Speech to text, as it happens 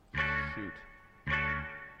shoot.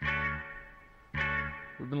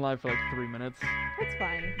 We've been live for like 3 minutes. It's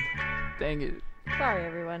fine. Dang it. Sorry,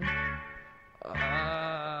 everyone.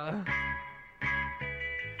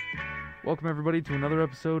 Welcome everybody to another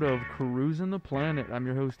episode of Cruising the Planet. I'm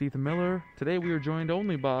your host Ethan Miller. Today we are joined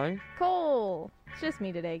only by Cole! It's just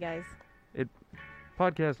me today, guys.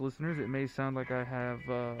 podcast listeners. It may sound like I have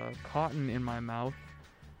cotton in my mouth.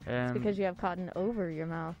 And It's because you have cotton over your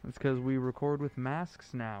mouth. it's because we record with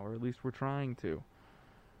masks now, or at least we're trying to.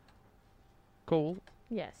 Cole,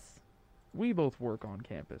 Yes. we both work on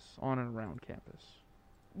campus, on and around campus.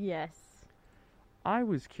 Yes. I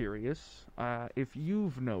was curious if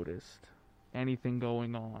you've noticed anything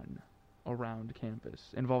going on around campus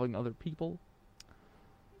involving other people.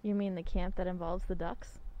 You mean the camp that involves the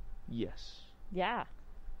ducks? Yes. Yeah.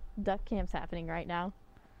 Duck camp's happening right now.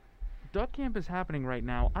 Duck camp is happening right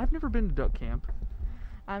now. I've never been to duck camp.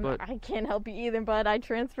 But- I can't help you either, but I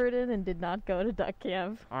transferred in and did not go to duck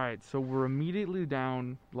camp. Alright, so we're immediately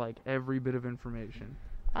down, like, every bit of information.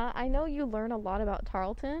 I know you learn a lot about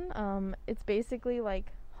Tarleton. It's basically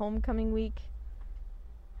like homecoming week.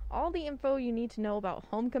 All the info you need to know about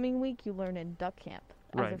homecoming week you learn in duck camp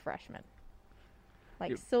as a Right. freshman.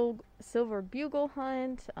 Like Yep. silver bugle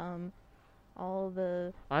hunt, all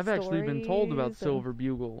the I've actually been told about stories Silver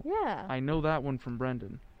Bugle. Yeah. I know that one from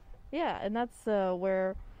Brendan. Yeah, and that's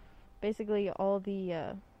where basically all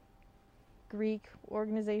the Greek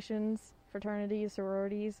organizations, fraternities,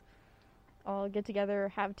 sororities all get together,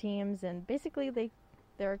 have teams, and basically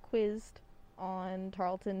they're quizzed on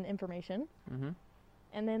Tarleton information, Mm-hmm.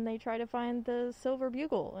 and then they try to find the silver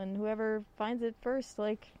bugle, and whoever finds it first,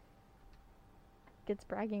 like, gets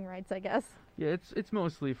bragging rights, I guess. Yeah, it's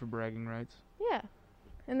mostly for bragging rights. Yeah.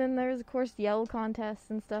 And then there's, of course, yell contests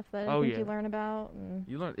and stuff that I Oh, think yeah. you learn about. And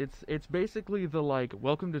You learn it's basically the, like,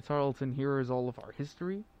 welcome to Tarleton, here is all of our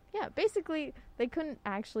history, yeah, basically, they couldn't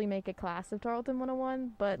actually make a class of Tarleton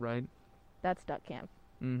 101, but right? that's duck camp,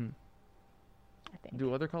 Mm-hmm. I think.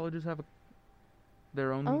 Do other colleges have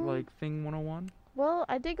their own, like, thing 101? Well,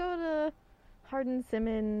 I did go to Hardin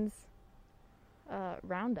Simmons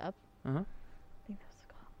Roundup. Uh-huh. I think that was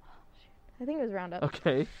called. Oh, shoot. I think it was Roundup.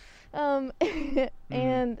 Okay. And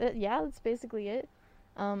yeah, that's basically it.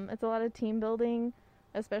 It's a lot of team building,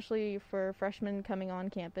 especially for freshmen coming on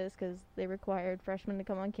campus, because they required freshmen to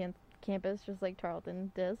come on campus just like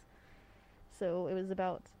Tarleton does. So it was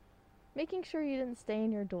about making sure you didn't stay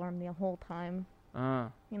in your dorm the whole time,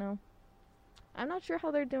 you know. I'm not sure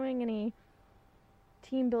how they're doing any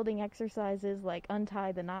team building exercises like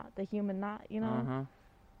untie the knot, the human knot, you know. Uh-huh.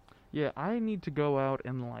 Yeah, I need to go out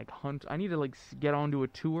and, like, hunt. I need to, like, get onto a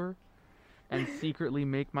tour and secretly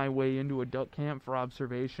make my way into a duck camp for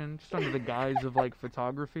observation, just under the guise of, like,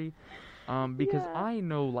 photography, because Yeah. I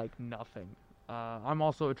know, like, nothing. I'm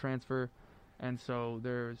also a transfer, and so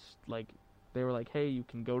there's, like, they were like, hey, you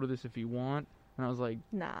can go to this if you want, and I was like,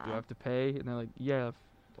 Nah. do I have to pay? And they're like, yeah,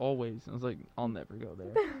 always. And I was like, I'll never go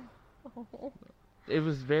there. It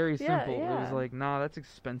was very Yeah, simple. It was yeah. like, nah, that's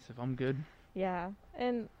expensive. I'm good. Yeah,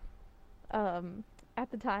 and at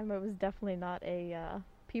the time I was definitely not a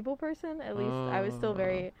people person. At least I was still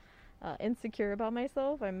very insecure about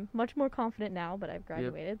myself. I'm much more confident now, but I've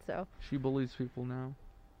graduated, so She bullies people now.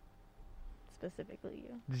 specifically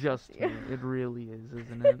you. Just Yeah. me. It really is,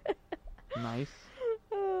 isn't it? Nice.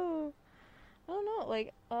 Oh, I don't know.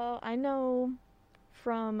 Like, I know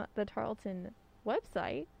from the Tarleton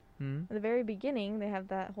website, Hmm? at the very beginning, they have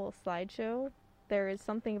that whole slideshow. There is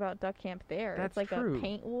something about duck camp there. That's it's like true. a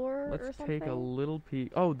paint war or Let's something. take a little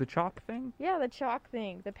peek. Oh, the chalk thing? Yeah, the chalk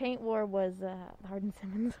thing. The paint war was Hardin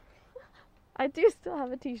Simmons. I do still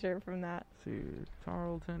have a T-shirt from that. Let's see.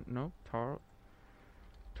 Tarleton. Nope.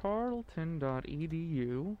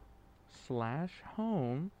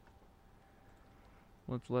 tarleton.edu/home.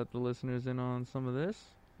 Let's let the listeners in on some of this.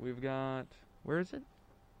 We've got. Where is it?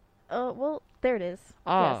 Well, there it is.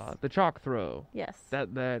 Ah, the chalk throw. Yes. So you're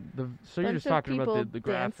Bunch just of talking about people the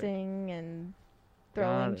graphic. dancing and Got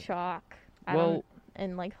throwing it. chalk. Well,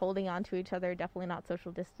 And like holding on to each other. Definitely not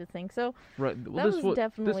social distancing. So right. that Well, was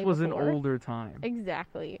definitely this was before. an older time.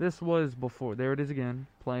 Exactly. This was before. There it is again,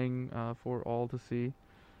 playing for all to see.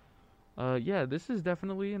 Yeah, this is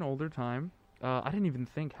definitely an older time. I didn't even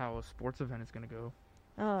think how a sports event is going to go.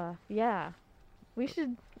 Yeah. We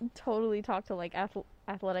should totally talk to like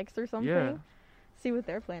athletics or something. Yeah. See what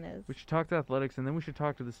their plan is. We should talk to athletics, and then we should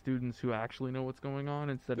talk to the students who actually know what's going on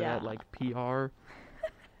instead of that, Yeah. like, PR.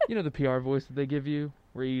 You know, the PR voice that they give you,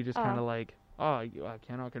 where you just kind of like, I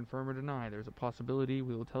cannot confirm or deny. There's a possibility.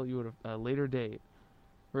 We will tell you at a later date.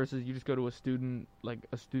 Versus you just go to a student,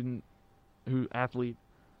 athlete,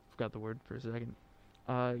 forgot the word for a second,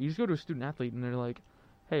 you just go to a student athlete and they're like,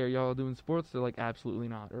 hey, are y'all doing sports? They're like, absolutely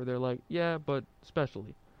not. Or they're like, yeah, but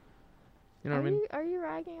specially. You know what I mean? Are you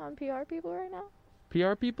ragging on PR people right now?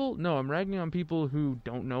 PR people? No, I'm ragging on people who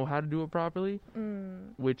don't know how to do it properly,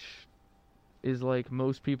 which is like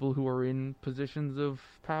most people who are in positions of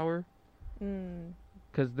power.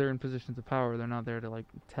 Because they're in positions of power, they're not there to like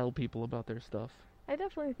tell people about their stuff. I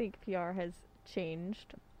definitely think PR has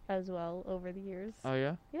changed as well over the years. Oh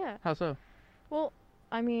yeah? Yeah. How so? Well,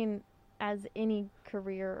 I mean, as any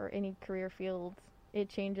career or any career field, it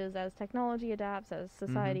changes as technology adapts, as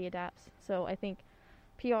society adapts. So I think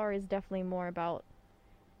PR is definitely more about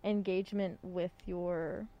engagement with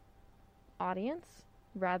your audience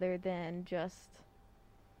rather than just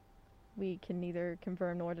we can neither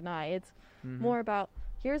confirm nor deny. It's more about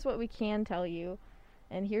here's what we can tell you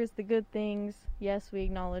and here's the good things. Yes, we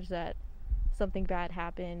acknowledge that something bad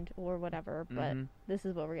happened or whatever, but this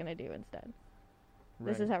is what we're going to do instead.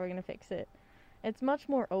 Right. This is how we're going to fix it. It's much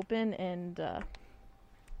more open, and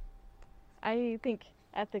I think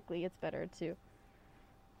ethically it's better to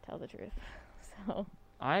tell the truth. So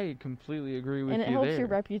I completely agree with you there. And it helps your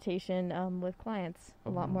reputation with clients a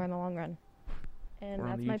lot more in the long run. And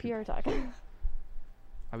that's my PR talk.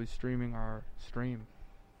 I was streaming our stream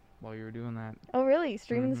while you were doing that. Oh, really?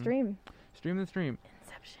 Streaming the stream. Streaming the stream.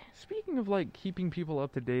 Inception. Speaking of, like, keeping people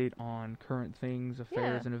up to date on current things,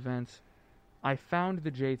 affairs, and events, I found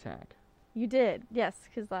the JTAG. You did, yes,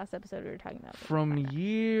 because last episode we were talking about from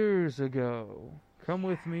years ago. Come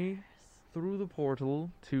with me through the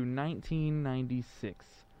portal to 1996,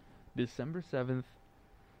 December 7th,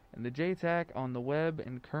 and the JTAG on the web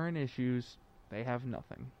and current issues, they have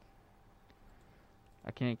nothing.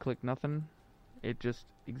 I can't click nothing. It just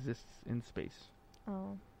exists in space.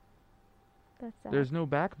 Oh. That's sad. There's no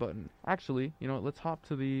back button. Actually, you know what, let's hop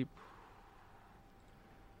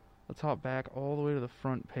back all the way to the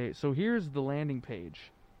front page. So here's the landing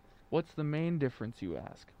page. What's the main difference, you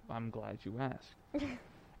ask? I'm glad you asked.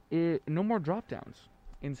 No more drop downs.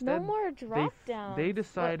 Instead, no more drop downs. They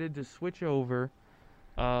decided to switch over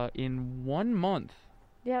in 1 month.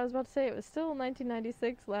 Yeah, I was about to say it was still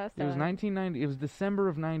 1996 last time. It was December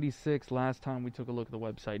of 96 last time we took a look at the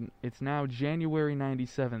website. It's now January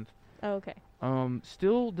 97th. Oh, okay.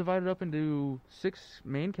 Still divided up into 6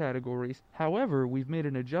 main categories. However, we've made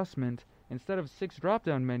an adjustment. Instead of 6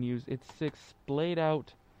 drop-down menus, it's 6 splayed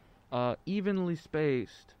out, evenly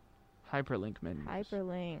spaced hyperlink menus.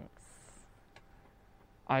 Hyperlinks.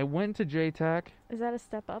 I went to JTAC. Is that a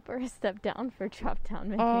step up or a step down for drop-down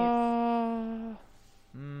menus?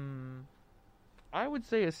 I would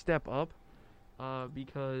say a step up,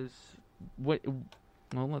 because let's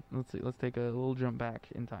see. Let's take a little jump back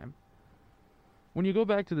in time. When you go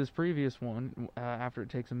back to this previous one, after it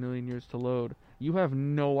takes a million years to load, you have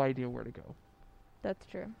no idea where to go. That's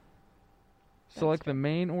true. Select the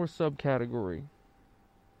main or subcategory.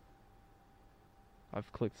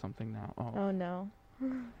 I've clicked something now. Oh no.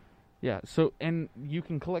 Yeah, so, and you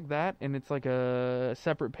can click that, and it's like a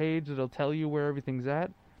separate page that'll tell you where everything's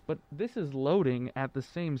at, but this is loading at the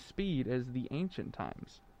same speed as the ancient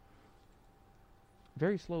times.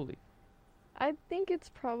 Very slowly. I think it's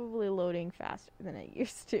probably loading faster than it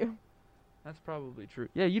used to. That's probably true.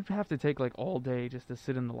 Yeah, you'd have to take like all day just to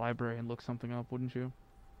sit in the library and look something up, wouldn't you?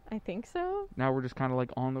 I think so. Now we're just kind of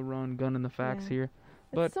like on the run, gunning the facts here.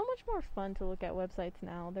 But it's so much more fun to look at websites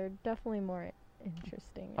now. They're definitely more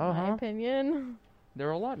interesting, in my opinion.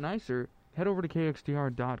 They're a lot nicer. Head over to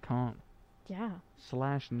kxdr.com. Yeah.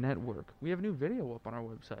 /network. We have a new video up on our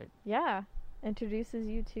website. Yeah. Introduces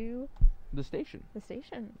you to the station. The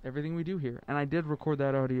station. Everything we do here. And I did record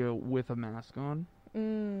that audio with a mask on.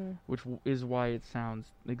 Which is why it sounds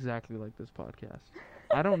exactly like this podcast.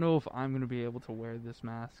 I don't know if I'm going to be able to wear this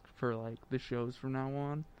mask for like the shows from now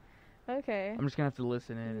on. Okay. I'm just going to have to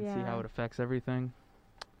listen in and see how it affects everything.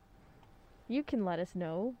 You can let us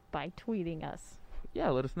know by tweeting us. Yeah,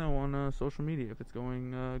 let us know on social media if it's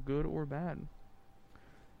going good or bad.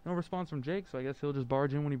 No response from Jake, so I guess he'll just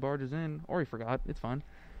barge in when he barges in. Or he forgot. It's fine.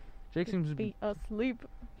 Jake seems to be asleep.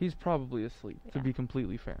 He's probably asleep, to be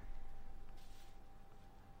completely fair.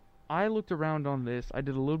 I looked around on this. I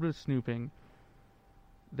did a little bit of snooping.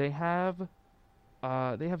 They have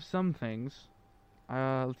some things.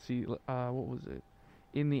 Let's see. What was it?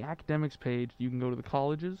 In the academics page, you can go to the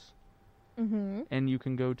colleges. And you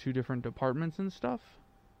can go to different departments and stuff.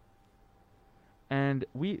 And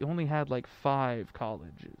we only had like 5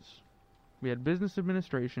 colleges. We had business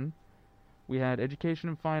administration. We had education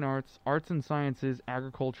and fine arts, arts and sciences,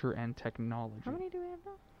 agriculture, and technology. How many do we have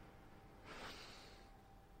now?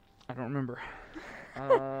 I don't remember.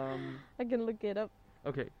 I can look it up.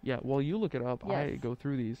 Okay, yeah. While you look it up, I Yes. go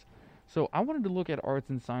through these. So I wanted to look at arts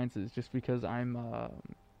and sciences just because I'm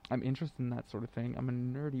interested in that sort of thing. I'm a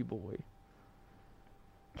nerdy boy.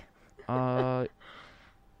 Uh,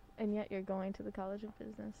 And yet you're going to the College of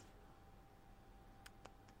Business.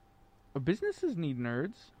 businesses need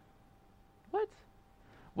nerds. What?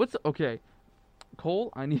 What's okay?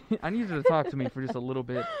 Cole, I need you to talk to me for just a little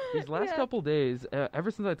bit. These last Yeah. couple days,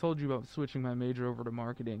 ever since I told you about switching my major over to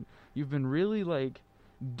marketing, you've been really like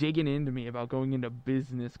digging into me about going into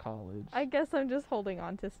business college. I guess I'm just holding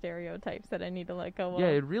on to stereotypes that I need to let go of. Yeah,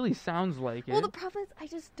 it really sounds like Well, it. the problem is I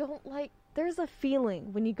just don't like. There's a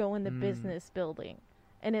feeling when you go in the Mm. business building,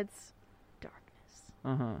 and it's darkness.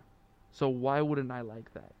 Uh-huh. So why wouldn't I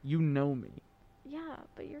like that? You know me. Yeah,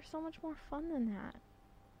 but you're so much more fun than that.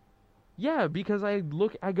 Yeah, because I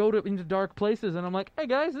go into dark places and I'm like, hey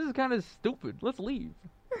guys, this is kind of stupid. Let's leave.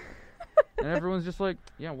 And everyone's just like,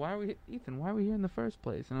 yeah, Ethan, why are we here in the first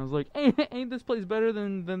place? And I was like, hey, ain't this place better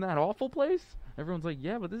than that awful place? Everyone's like,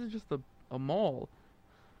 yeah, but this is just a mall.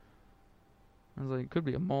 I was like, could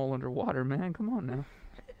be a mall underwater, man. Come on now.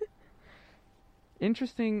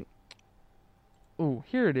 Interesting. Oh,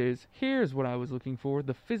 here it is. Here's what I was looking for.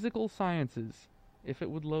 The physical sciences. If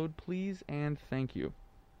it would load, please, and thank you.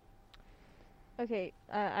 Okay,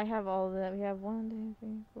 I have all of that. We have 1, 2, 3,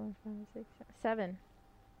 4, 5, 6, 7.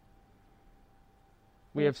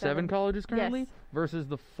 We have 7 colleges currently Yes. versus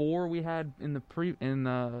the 4 we had in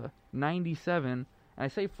the 97. And I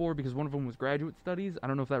say 4 because one of them was graduate studies. I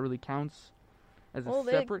don't know if that really counts as a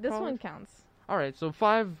separate this college. one counts. All right, so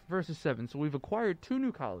 5 versus 7. So we've acquired 2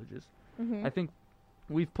 new colleges. Mm-hmm. I think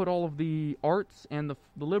we've put all of the arts and the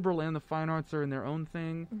liberal and the fine arts are in their own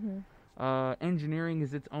thing. Mm-hmm. Engineering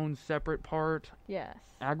is its own separate part. Yes.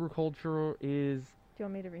 Agriculture is... Do you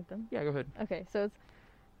want me to read them? Yeah, go ahead. Okay, so it's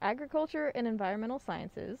agriculture and environmental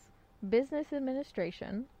sciences, business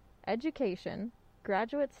administration, education,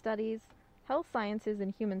 graduate studies, health sciences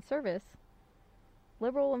and human service,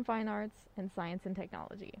 liberal and fine arts, and science and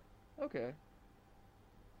technology. Okay.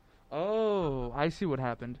 Oh, I see what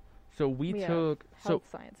happened. So we have took... Health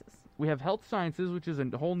sciences. We have health sciences, which is a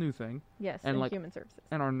whole new thing, Yes, and and like- human services.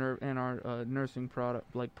 and our nursing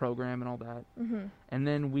product program and all that. Mm-hmm. And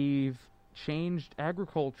then we've changed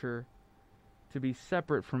agriculture to be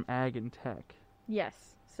separate from ag and tech.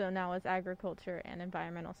 Yes. So now it's agriculture and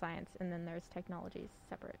environmental science, and then there's technologies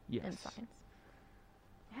separate in Yes. science.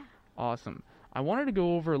 Awesome. I wanted to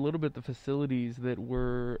go over a little bit the facilities that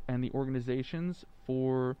were and the organizations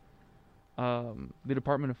for the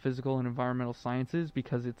Department of Physical and Environmental Sciences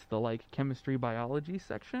because it's the like chemistry biology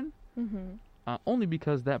section. Mm-hmm. Only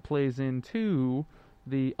because that plays into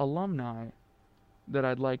the alumni that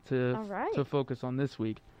I'd like to All right. to focus on this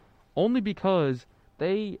week. Only because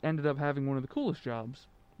they ended up having one of the coolest jobs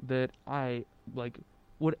that I like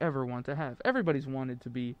would ever want to have. Everybody's wanted to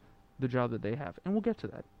be the job that they have, and we'll get to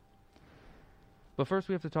that. But first,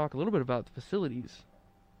 we have to talk a little bit about the facilities.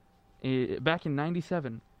 Back in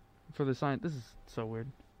 '97, for the science. This is so weird.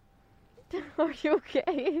 Are you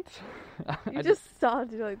okay? You I just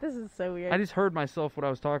stopped. You're like, this is so weird. I just heard myself when I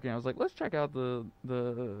was talking. I was like, let's check out the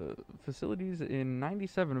facilities in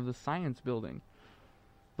 '97 of the science building.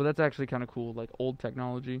 But that's actually kind of cool, like old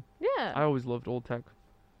technology. Yeah. I always loved old tech.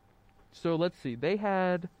 So let's see. They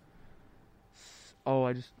had... Oh,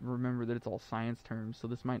 I just remember that it's all science terms, so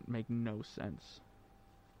this might make no sense.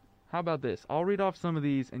 How about this? I'll read off some of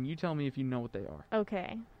these, and you tell me if you know what they are.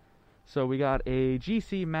 Okay. So we got a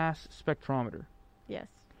GC mass spectrometer. Yes.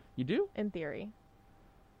 You do? In theory.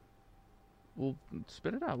 Well,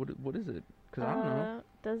 spit it out. What is it? Because I don't know.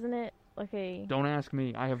 Doesn't it like a? Don't ask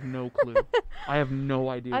me. I have no clue. I have no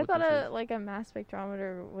idea I what thought this is. like a mass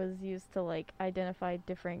spectrometer was used to like identify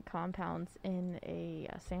different compounds in a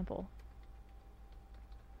sample.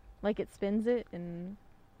 Like it spins it and.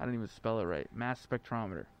 I didn't even spell it right. Mass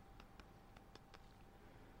spectrometer.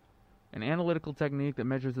 An analytical technique that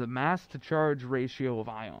measures the mass to charge ratio of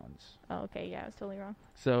ions. Oh, okay. Yeah, I was totally wrong.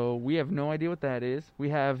 So we have no idea what that is. We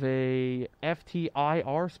have a FTIR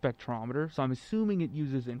spectrometer, so I'm assuming it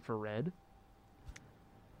uses infrared.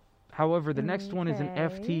 However, the next one is an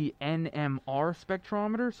Okay. FTNMR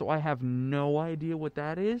spectrometer, so I have no idea what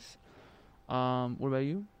that is. What about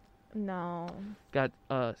you? No. Got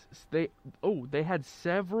they had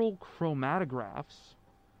several chromatographs.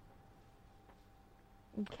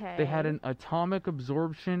 Okay. They had an atomic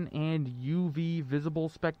absorption and UV visible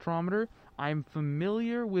spectrometer. I'm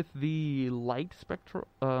familiar with the light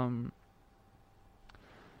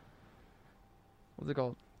what's it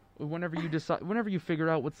called? Whenever you figure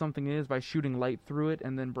out what something is by shooting light through it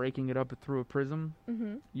and then breaking it up through a prism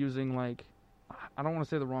Mm-hmm. using like I don't want to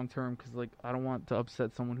say the wrong term because like I don't want to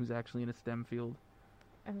upset someone who's actually in a STEM field.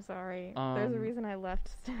 I'm sorry. There's a reason I left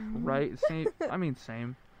STEM. Right? Same. I mean,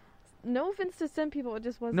 same. No offense to STEM people, it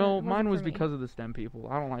just wasn't. No, wasn't mine for was me. because of the STEM people.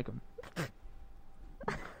 I don't like them.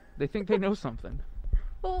 They think they know something.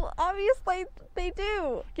 Well, obviously they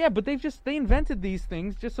do. Yeah, but they invented these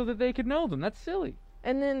things just so that they could know them. That's silly.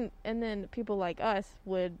 And then people like us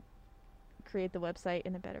would create the website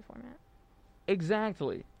in a better format.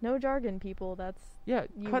 Exactly. No jargon, people. That's Yeah.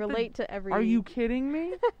 you relate to every. Are you kidding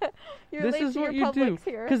me? You This relate is to what your you do. Publix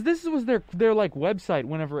here. Because this was their like website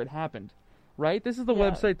whenever it happened, right? This is the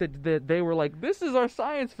Yeah. website that they were like, this is our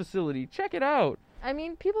science facility. Check it out. I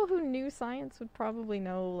mean, people who knew science would probably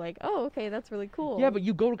know, like, oh, okay, that's really cool. Yeah, but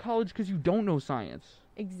you go to college because you don't know science.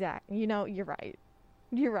 Exactly. You know, you're right.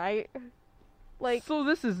 You're right. Like, So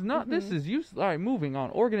this is not. This Mhm. is useless. All right, moving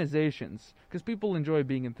on. Organizations, because people enjoy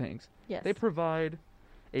being in things. yes. They provide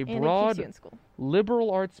a and it keeps broad, you in school. liberal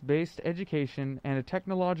arts-based education and a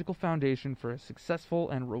technological foundation for a successful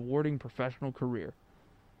and rewarding professional career.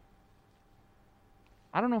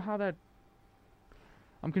 I don't know how that.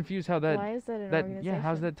 I'm confused how that. Why is that an that organization? yeah,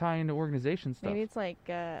 how's that tie into organization stuff? Maybe it's like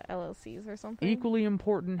LLCs or something. Equally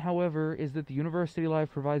important, however, is that the university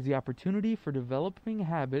life provides the opportunity for developing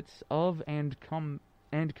habits of and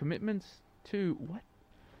commitments to what?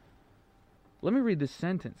 Let me read this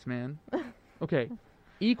sentence, man. Okay.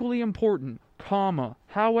 Equally important, comma,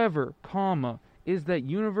 however, comma, is that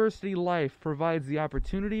university life provides the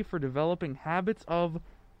opportunity for developing habits of,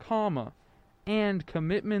 comma, and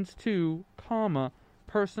commitments to, comma,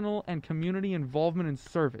 personal and community involvement and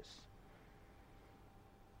service.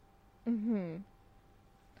 Mm-hmm.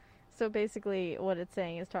 So basically, what it's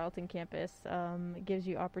saying is Tarleton campus gives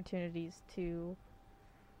you opportunities to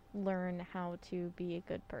learn how to be a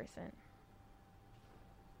good person.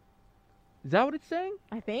 Is that what it's saying?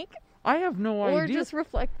 I think, I have no or idea. just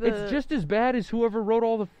reflect the It's just as bad as whoever wrote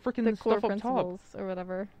all the freaking core stuff up top. principles or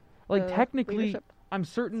whatever. Like the technically, leadership. I'm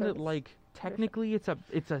certain that service, like technically it's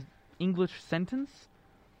a English sentence.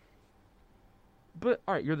 But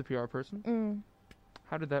all right, you're the PR person.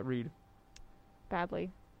 How did that read? Badly.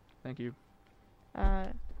 Thank you.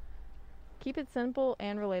 Keep it simple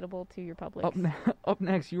and relatable to your public. Up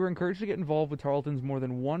next, you were encouraged to get involved with Tarleton's more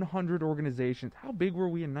than 100 organizations. How big were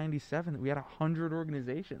we in '97 that we had 100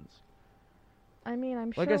 organizations? I mean,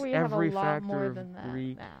 I'm Well, I sure guess we have a every lot factor more of than that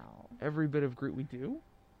Greek- now. Every bit of Greek we do.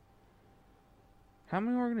 How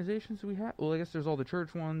many organizations do we have? Well, I guess there's all the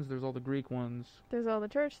church ones. There's all the Greek ones. There's all the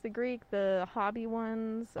church, the Greek, the hobby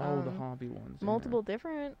ones. Oh, the hobby ones. yeah. Multiple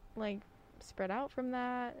different, like, spread out from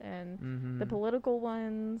that, and Mhm. the political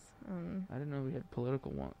ones. I didn't know we had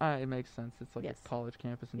political ones. It makes sense. It's like Yes. a college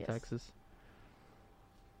campus in Yes. Texas.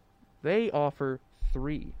 They offer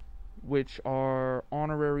 3, which are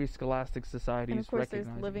honorary scholastic societies And of course, there's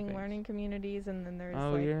recognizing living things. learning communities, and then there's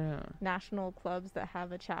Oh like yeah, national clubs that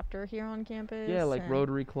have a chapter here on campus. yeah, like and,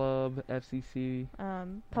 Rotary Club, FCC,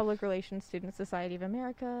 Public Relations Student Society of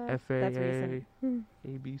America. FAA, That's recent.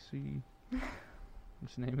 ABC. I'm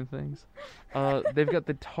just naming things. They've got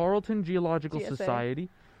the Tarleton Geological GSA. Society,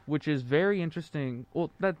 which is very interesting. Well,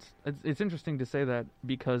 it's interesting to say that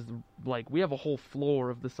because like we have a whole floor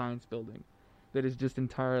of the science building that is just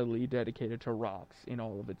entirely dedicated to rocks in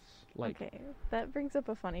all of its like. Okay, that brings up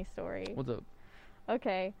a funny story. What's up?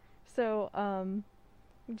 Okay, so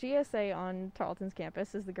GSA on Tarleton's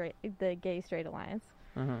campus is the Gay Straight Alliance,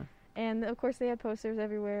 and of course they had posters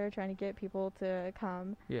everywhere trying to get people to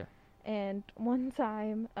come. Yeah. And one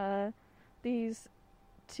time, these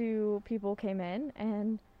 2 people came in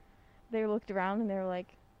and they looked around and they were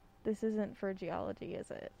like, "This isn't for geology, is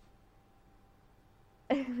it?"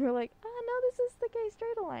 And we're like, "Oh no, this is the Gay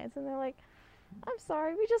Straight Alliance." And they're like, "I'm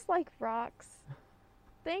sorry, we just like rocks.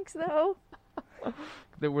 Thanks though."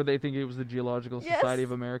 Were they thinking it was the Geological Yes. Society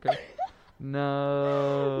of America?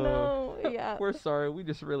 No. No, yeah. We're sorry. We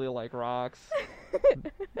just really like rocks.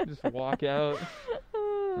 Just walk out.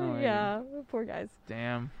 Oh, yeah, poor guys.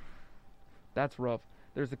 Damn. That's rough.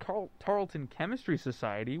 There's the Tarleton Chemistry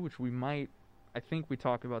Society, which I think we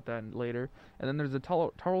talk about that later. And then there's the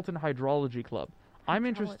Tarleton Hydrology Club. I'm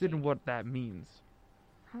interested in Hydrology. what that means.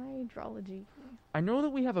 Hydrology. I know that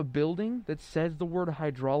we have a building that says the word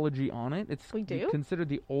hydrology on it. It's We do? considered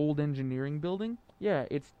the old engineering building. Yeah,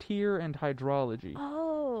 it's tier and hydrology.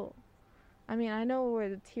 Oh. I mean, I know where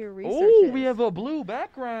the tier research Oh, is. we have a blue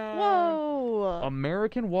background. Whoa!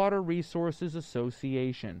 American Water Resources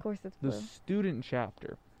Association. Of course it's The blue. student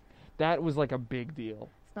chapter. That was like a big deal.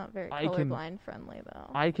 It's not very I can- colorblind friendly, though.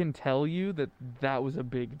 I can tell you that was a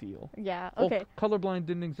big deal. Yeah, Oh, okay. colorblind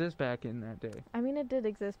didn't exist back in that day. I mean, it did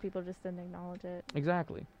exist. People just didn't acknowledge it.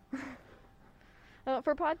 Exactly.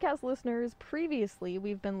 For podcast listeners, previously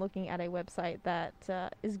we've been looking at a website that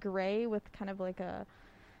is gray with kind of like a,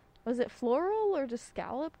 was it floral or just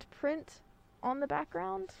scalloped print on the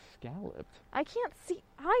background? Scalloped. I can't see.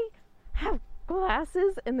 I have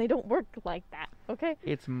glasses and they don't work like that, okay?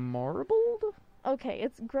 It's marbled? Okay,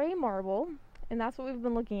 it's gray marble, and that's what we've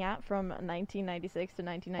been looking at from 1996 to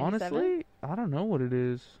 1997. Honestly, I don't know what it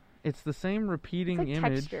is. It's the same repeating It's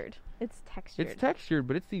like image. textured. It's textured. It's textured,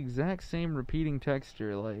 but it's the exact same repeating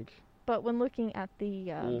texture. Like, But when looking at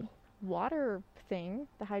the water thing,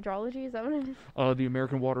 the hydrology, is that what it is? the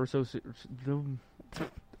American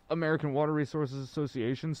Water Resources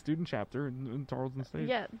Association student chapter in Tarleton State.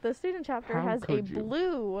 Yeah, the student chapter How has a could you?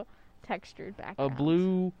 blue textured A background.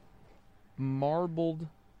 blue marbled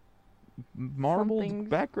Something's-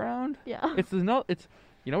 background. Yeah. It's you know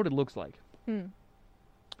what it looks like? Hmm.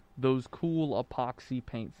 Those cool epoxy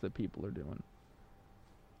paints that people are doing.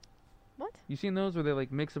 What? You seen those where they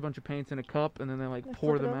like mix a bunch of paints in a cup and then they like They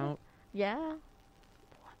pour flip it them over? out? Yeah.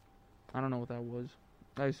 I don't know what that was.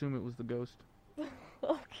 I assume it was the ghost.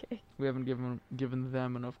 Okay. We haven't given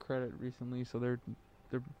them enough credit recently, so they're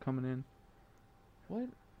coming in. What?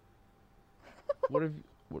 What have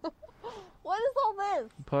What is all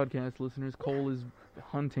this? podcast listeners? Cole is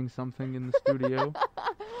hunting something in the studio.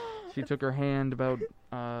 She took her hand about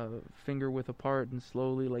finger width apart and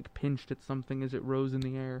slowly like pinched at something as it rose in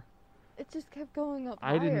the air. It just kept going up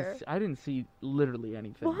I higher. didn't see literally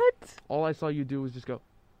anything. What? All I saw you do was just go.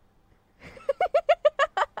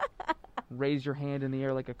 Raise your hand in the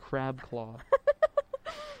air like a crab claw.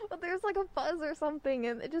 But there's like a fuzz or something,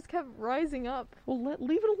 and it just kept rising up. Well,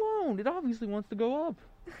 leave it alone. It obviously wants to go up.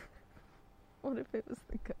 What if it was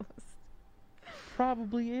the ghost?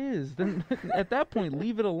 Probably is. Then at that point,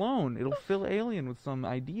 leave it alone. It'll fill Alien with some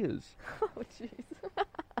ideas. Oh, jeez.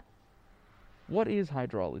 What is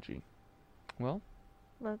hydrology? Well,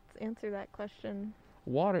 Let's answer that question.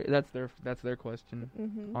 water. That's their question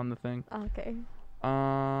Mm-hmm. on the thing. Okay.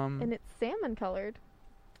 And And it's salmon colored.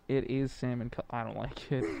 it is salmon. I don't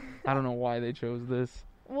like it. I don't know why they chose this.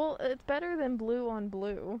 Well, it's better than blue on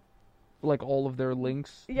blue. Like all of their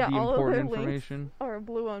links, Yeah, the all of important their links information. Or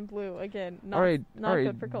blue on blue. Again, not, all right, not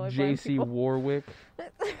good for colorblind J.C. people. Warwick.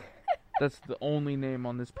 That's the only name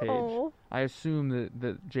on this page. Oh. I assume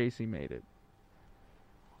that J.C. made it.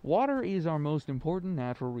 Water is our most important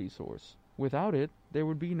natural resource. Without it, there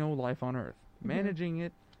would be no life on Earth. Mhm.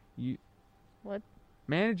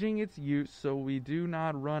 Managing its use so we do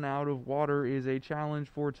not run out of water is a challenge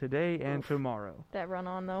for today and Oof. tomorrow. That run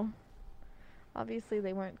on, though. Obviously,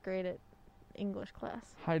 they weren't great at English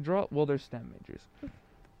class. Well, they're STEM majors.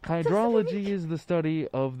 Hydrology is the study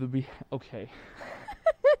of the okay.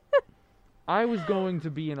 I was going to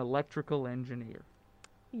be an electrical engineer.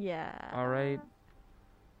 Yeah. All right.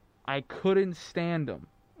 I couldn't stand them.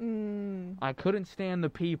 I couldn't stand the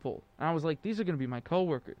people. And I was like, these are going to be my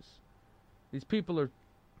coworkers. These people are...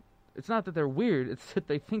 It's not that they're weird. It's that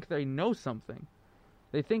they think they know something.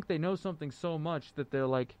 They think they know something so much that they're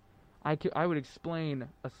like... I would explain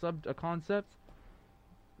a concept.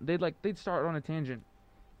 They'd start on a tangent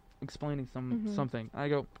explaining something. I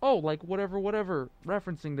go, oh, like whatever,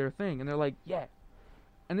 referencing their thing. And they're like, yeah.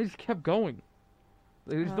 And they just kept going.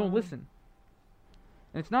 They just don't listen.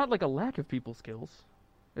 And it's not like a lack of people skills.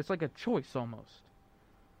 It's like a choice almost.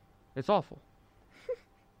 It's awful.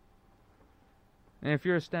 And if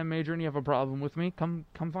you're a STEM major and you have a problem with me, come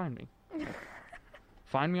find me.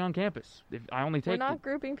 Find me on campus. I only take. We're not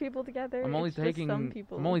grouping people together. I'm only it's just taking. some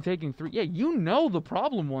people. I'm only taking 3. Yeah, you know the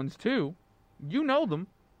problem ones too. You know them.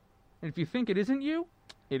 And if you think it isn't you,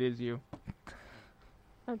 it is you.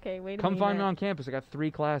 Okay, wait a minute. Come find me on campus. I got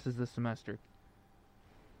 3 classes this semester.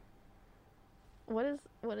 What is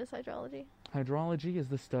hydrology? Hydrology is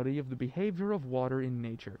the study of the behavior of water in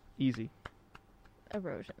nature. Easy.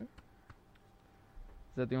 Erosion.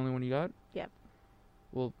 Is that the only one you got? Yep.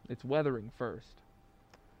 Well, it's weathering first.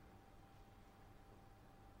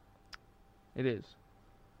 It is.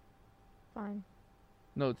 Fine.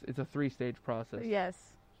 No, it's a 3-stage process. Yes.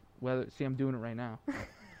 See, I'm doing it right now.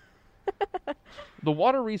 The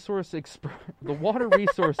water resources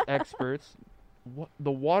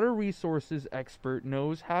expert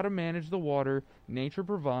knows how to manage the water nature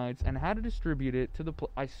provides and how to distribute it to the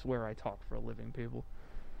I swear I talk for a living, people.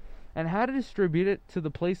 And how to distribute it to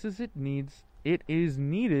the places it is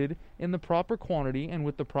needed in the proper quantity and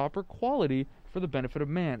with the proper quality for the benefit of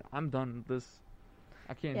man. I'm done with this.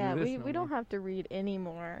 I can't do this. we don't have to read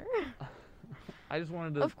anymore. I just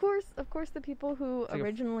wanted to. Of course, the people who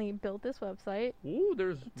originally built this website. Ooh,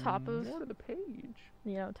 there's top of more to the page.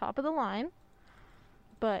 Top of the line.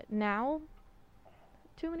 But now,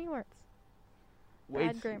 too many words.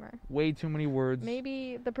 Bad grammar. Way too many words.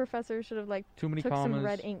 Maybe the professor should have too many took commas. some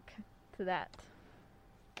red ink to that.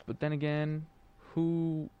 But then again,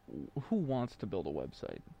 who wants to build a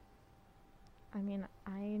website? I mean,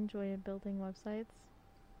 I enjoy building websites.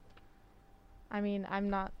 I mean, I'm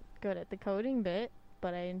not good at the coding bit,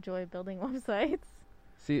 but I enjoy building websites.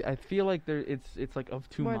 See, I feel like it's like of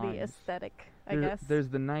two More minds. the aesthetic, I guess. There's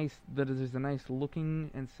the nice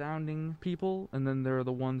looking and sounding people, and then there are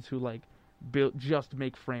the ones who like just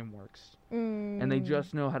make frameworks, and they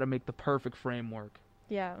just know how to make the perfect framework.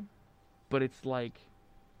 Yeah. But it's like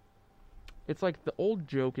the old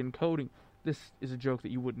joke in coding. This is a joke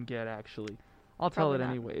that you wouldn't get, actually. I'll tell Probably it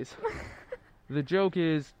not. anyways. The joke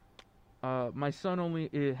is, my son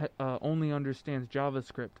only understands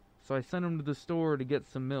JavaScript, so I sent him to the store to get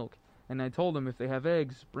some milk, and I told him if they have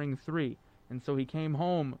eggs, bring 3. And so he came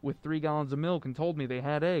home with 3 gallons of milk and told me they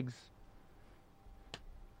had eggs.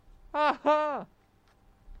 Ha ha!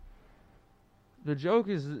 The joke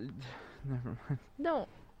is... Never mind. No,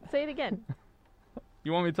 say it again.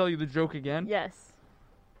 You want me to tell you the joke again? Yes.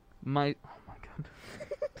 Oh my god.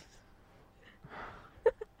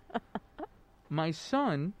 My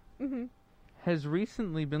son has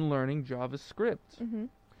recently been learning JavaScript.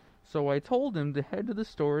 So I told him to head to the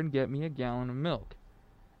store and get me a gallon of milk.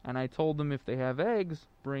 And I told him if they have eggs,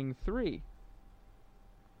 bring 3.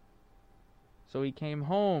 So he came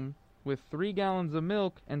home with 3 gallons of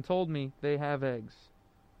milk and told me they have eggs.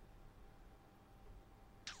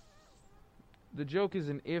 The joke is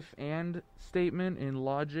an if-and statement in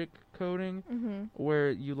logic coding, where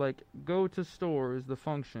you like go to store is the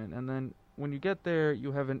function, and then when you get there,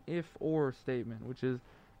 you have an if-or statement, which is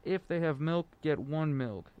if they have milk, get 1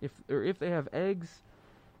 milk. If they have eggs,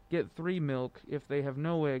 get 3 milk. If they have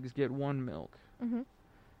no eggs, get 1 milk.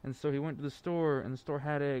 And so he went to the store, and the store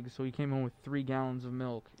had eggs, so he came home with 3 gallons of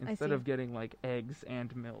milk instead of getting like eggs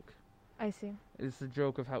and milk. I see. It's a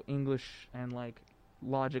joke of how English and like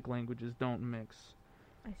logic languages don't mix.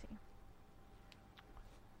 I see.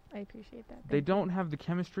 I appreciate that. They don't have the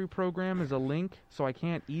chemistry program as a link, so I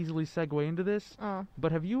can't easily segue into this. Oh.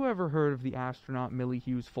 But have you ever heard of the astronaut Millie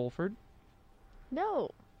Hughes Fulford? No.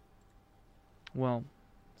 Well,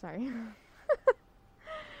 Sorry.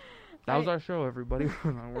 that was our show, everybody.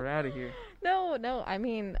 We're out of here. No. I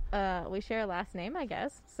mean, we share a last name, I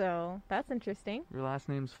guess. So that's interesting. Your last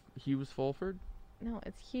name's Hughes Fulford? No,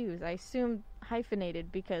 it's Hughes. I assumed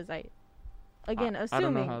hyphenated because I assuming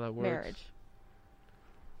don't know how that works.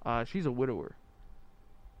 marriage. She's a widower.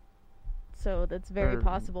 So that's very Or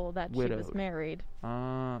possible that she was widowed. married.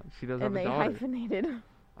 She does have And a they daughter. hyphenated.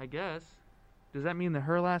 I guess. Does that mean that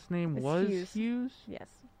her last name It's was Hughes. Hughes? Yes.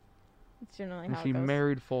 It's generally And how she it goes.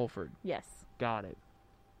 married Fulford. Yes. Got it.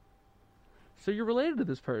 So you're related to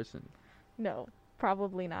this person. No.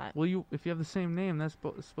 Probably not. Well, if you have the same name, that's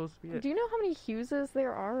supposed to be it. Do you know how many Hugheses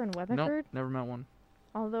there are in Weatherford? Nope, never met one.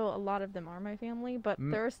 Although a lot of them are my family, but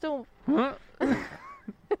Mm. there are still... Huh?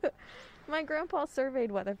 My grandpa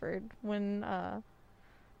surveyed Weatherford when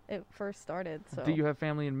it first started, so... Do you have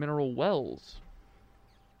family in Mineral Wells?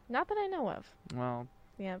 Not that I know of. Well,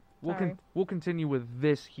 Yeah, we'll sorry. we'll continue with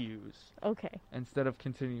this Hughes Okay. instead of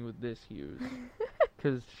continuing with this Hughes.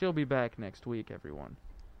 Because she'll be back next week, everyone.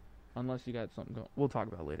 Unless you got something going. We'll talk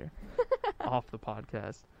about it later. Off the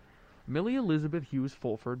podcast. Millie Elizabeth Hughes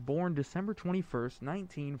Fulford, born December 21st,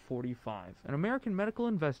 1945. An American medical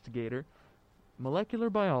investigator, molecular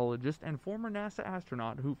biologist, and former NASA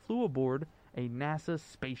astronaut who flew aboard a NASA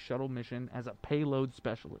space shuttle mission as a payload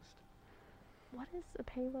specialist. What is a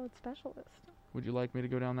payload specialist? Would you like me to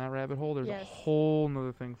go down that rabbit hole? There's Yes. a whole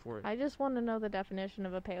nother thing for it. I just want to know the definition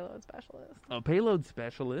of a payload specialist. A payload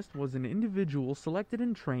specialist was an individual selected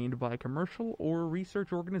and trained by commercial or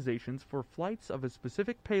research organizations for flights of a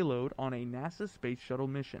specific payload on a NASA space shuttle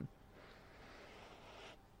mission.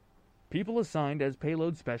 People assigned as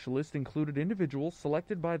payload specialists included individuals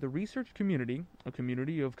selected by the research community, a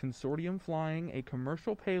community of consortium flying a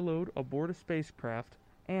commercial payload aboard a spacecraft,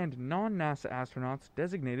 and non-NASA astronauts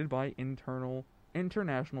designated by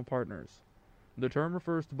international partners. The term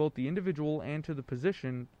refers to both the individual and to the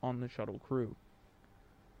position on the shuttle crew.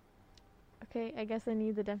 Okay, I guess I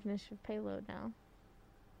need the definition of payload now.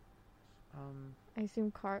 I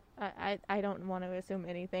assume I don't want to assume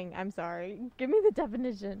anything. I'm sorry. Give me the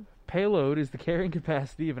definition. Payload is the carrying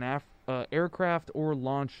capacity of an aircraft or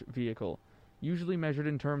launch vehicle, usually measured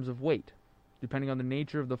in terms of weight. Depending on the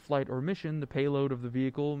nature of the flight or mission, the payload of the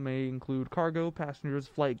vehicle may include cargo, passengers,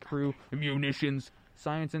 flight crew, munitions,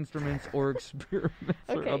 science instruments, or experiments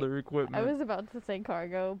or Okay, other equipment. I was about to say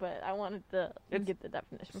cargo, but I wanted to get the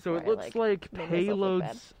definition. So before it looks like made myself look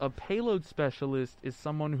bad. payloads. A payload specialist is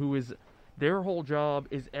someone who is Their whole job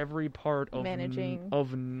is every part of Managing.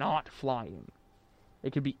 of not flying.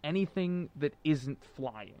 It could be anything that isn't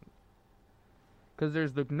flying. Because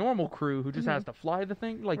there's the normal crew who just has to fly the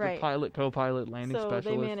thing, like Right. the pilot, co-pilot, landing So specialist.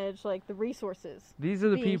 they manage like the resources, These are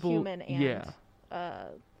the being people. human and yeah,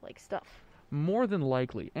 like stuff. more than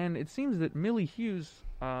likely. And it seems that Millie Hughes,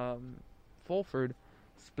 Fulford,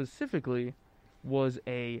 specifically, was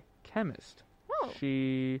a chemist. Oh.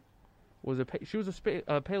 She was a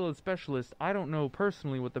payload specialist. I don't know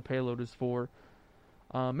personally what the payload is for.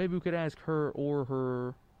 Maybe we could ask her or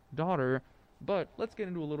her daughter. But let's get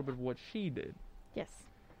into a little bit of what she did. Yes.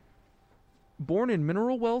 Born in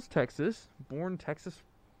Mineral Wells, Texas.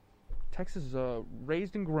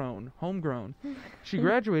 Raised and grown, homegrown. She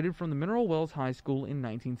graduated from the Mineral Wells High School in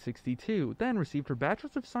 1962, then received her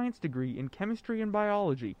Bachelor's of Science degree in Chemistry and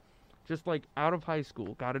Biology. Just like out of high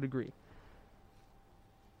school, got a degree.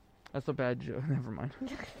 That's a bad joke, never mind.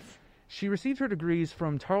 She received her degrees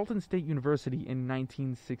from Tarleton State University in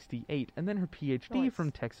 1968, and then her PhD Nice.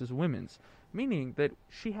 from Texas Women's, meaning that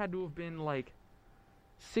she had to have been like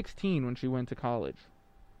 16 when she went to college.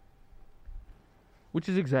 Which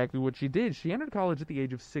is exactly what she did. She entered college at the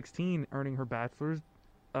age of 16, earning her bachelor's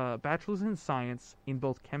in science in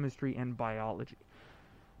both chemistry and biology.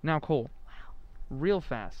 Now, Cole. Wow. Real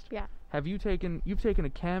fast. Yeah. You've taken a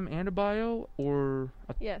chem and a bio, or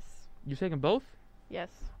Yes. you've taken both? Yes.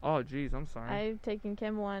 Oh, geez, I'm sorry. I've taken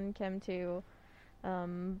Chem 1, Chem 2,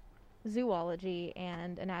 zoology,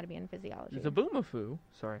 and anatomy and physiology. Zaboomafoo.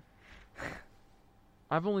 Sorry.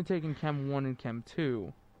 I've only taken Chem 1 and Chem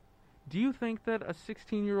 2. Do you think that a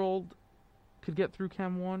 16-year-old could get through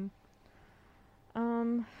Chem 1?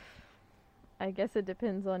 I guess it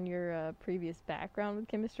depends on your previous background with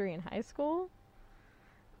chemistry in high school.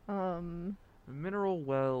 Mineral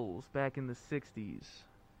Wells back in the 60s.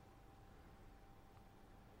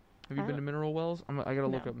 Have you been to Mineral Wells? I gotta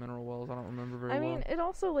look No. up Mineral Wells. I don't remember very I well. mean, it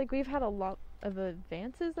also, like, we've had a lot of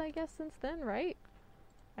advances, I guess, since then, right?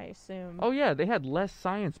 I assume. Oh yeah, they had less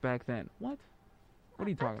science back then. What? What are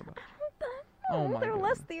you talking about? Oh my There are God.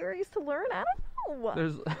 less theories to learn. I don't know.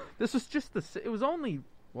 There's this was just it was only,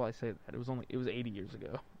 well, I say that it was 80 years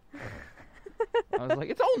ago. I was like,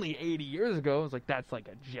 it's only 80 years ago. I was like, that's like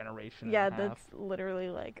a generation Yeah, and a half. that's literally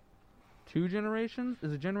like, 2 generations?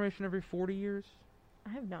 Is a generation every 40 years? I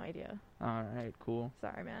have no idea. All right, cool.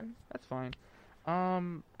 Sorry, man. That's fine.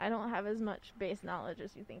 I don't have as much base knowledge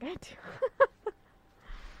as you think I do.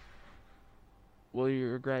 Well,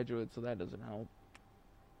 you're a graduate, so that doesn't help.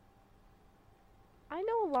 I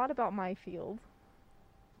know a lot about my field.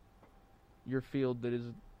 Your field that is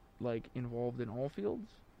like involved in all fields?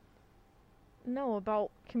 No,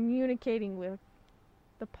 about communicating with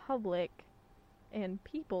the public and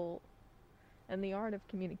people and the art of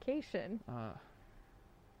communication.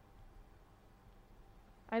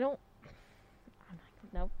 I don't.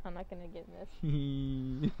 Nope, I'm not gonna get in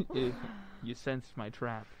this. You sensed my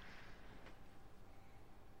trap.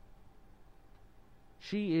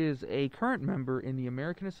 She is a current member in the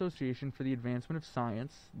American Association for the Advancement of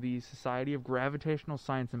Science, the Society of Gravitational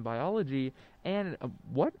Science and Biology, and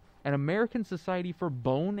an American Society for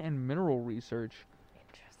Bone and Mineral Research.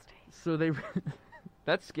 Interesting. So they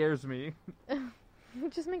that scares me.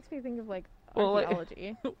 It just makes me think of like Well, like-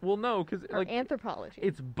 archaeology Well, no, because or like anthropology.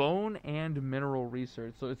 it's bone and mineral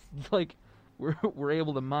research, so it's like we're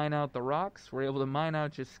able to mine out the rocks. We're able to mine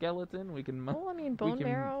out your skeleton. We can well, I mean, bone can-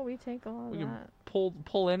 marrow. We take all of we can that.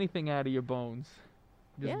 pull anything out of your bones.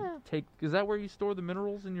 Just Yeah. Is that where you store the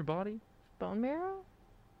minerals in your body? Bone marrow?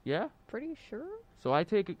 Yeah. Pretty sure. So I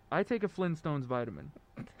take a Flintstones vitamin.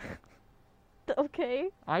 Okay.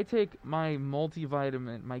 I take my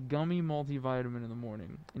multivitamin, my gummy multivitamin in the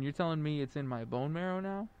morning, and you're telling me it's in my bone marrow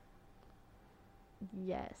now?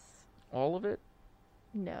 Yes. All of it?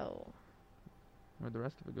 No. Where'd the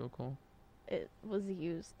rest of it go, Cole? It was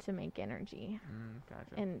used to make energy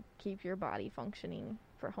Gotcha. and keep your body functioning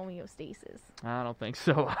for homeostasis. I don't think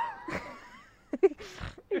so.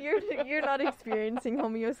 You're not experiencing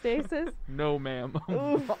homeostasis? No, ma'am.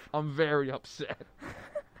 Oof. I'm very upset.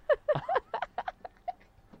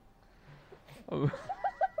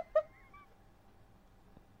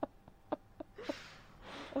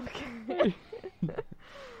 Okay.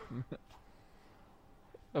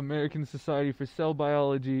 American Society for Cell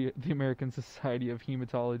Biology, the American Society of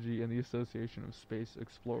Hematology, and the Association of Space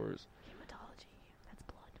Explorers. Hematology. That's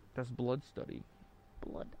blood. That's blood study.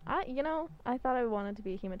 Blood. I thought I wanted to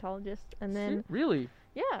be a hematologist, and then Really?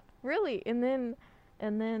 yeah, really, and then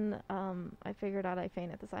I figured out I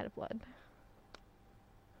faint at the sight of blood.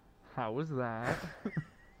 How was that?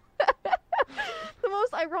 The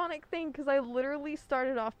most ironic thing because I literally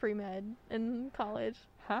started off pre-med in college.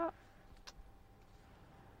 How?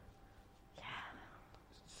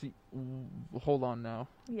 See, hold on now.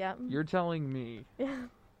 Yeah. You're telling me Yeah.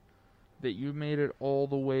 that you made it all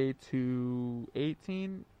the way to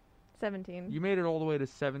 18? 17. You made it all the way to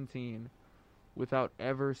 17 without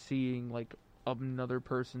ever seeing, like, another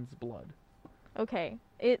person's blood. Okay.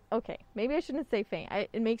 Maybe I shouldn't say faint.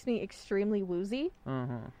 It makes me extremely woozy.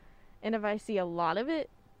 Uh-huh. And if I see a lot of it,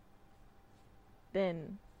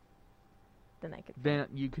 then I could. Then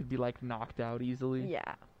you could be, like, knocked out easily.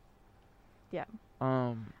 Yeah. Yeah.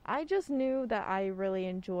 Um, I just knew that I really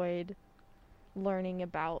enjoyed learning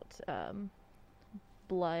about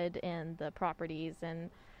blood and the properties and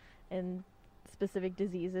specific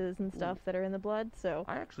diseases and stuff that are in the blood. So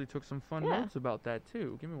I actually took some fun Yeah. notes about that,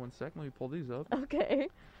 too. Give me 1 second. Let me pull these up. okay.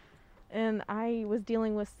 And I was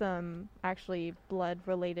dealing with some actually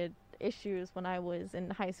blood-related issues when I was in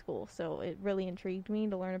high school, so it really intrigued me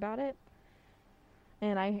to learn about it.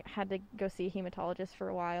 And I had to go see a hematologist for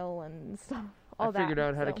a while and stuff. I figured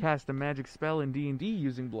out how to cast a magic spell in D&D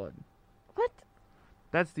using blood. What?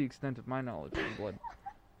 That's the extent of my knowledge of blood.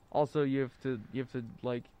 Also, you have to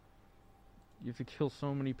kill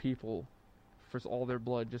so many people for all their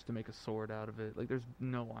blood just to make a sword out of it. Like, there's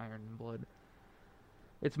no iron in blood.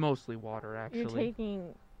 It's mostly water, actually. You're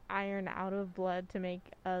taking iron out of blood to make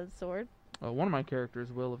a sword? One of my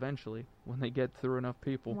characters will eventually, when they get through enough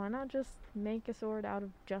people. Why not just make a sword out of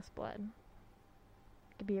just blood?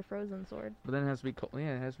 It could be a frozen sword. But then it has to be cold.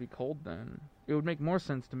 Yeah, it has to be cold then. It would make more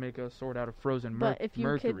sense to make a sword out of frozen But if you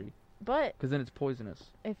could- mercury. But Because then it's poisonous.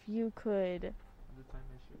 if you could,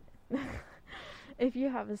 if you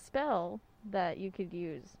have a spell that you could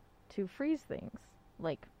use to freeze things,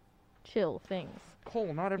 like chill things.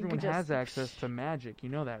 Cole, not everyone could has just- access to magic. You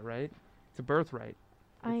know that, right? It's a birthright.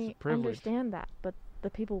 It's a I privilege. understand that, but the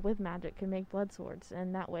people with magic can make blood swords,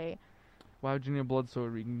 and that way, Why would you need a blood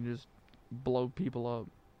sword where you can just blow people up?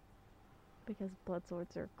 because blood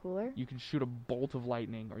swords are cooler. You can shoot a bolt of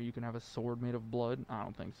lightning, or you can have a sword made of blood. I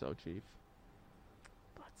don't think so, Chief.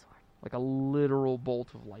 Blood sword. Like a literal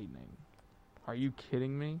bolt of lightning. Are you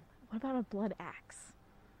kidding me? What about a blood axe?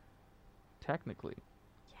 Technically.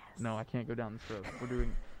 Yes. No, I can't go down this road.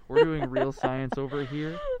 We're doing real science over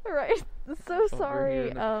here. Right. So Over sorry,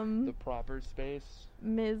 here in the proper space.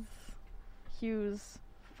 Ms. Hughes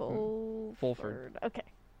Fulford. Okay.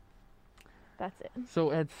 That's it.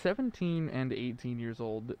 So at 17 and 18 years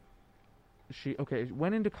old, she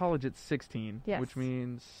went into college at 16, Yes. which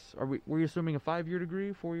means were you assuming a 5-year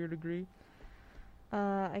degree, 4-year degree?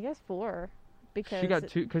 I guess 4, because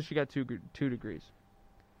She got two degrees.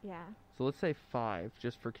 Yeah. So let's say 5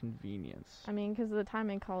 just for convenience. I mean, because the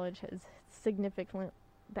time in college has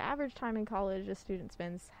the average time in college a student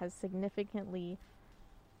spends has significantly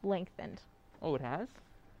lengthened. Oh, it has?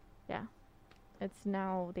 Yeah. It's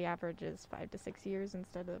now the average is 5 to 6 years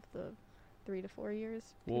instead of the 3 to 4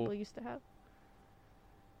 years people Whoa. used to have.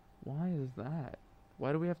 Why is that?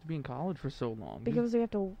 Why do we have to be in college for so long? Because we have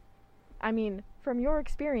to, I mean, from your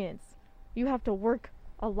experience, you have to work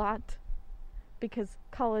a lot because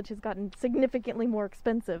college has gotten significantly more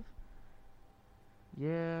expensive.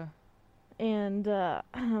 Yeah. And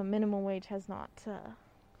minimum wage has not. It's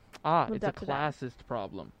lived a up to that. classist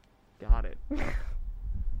problem. Got it.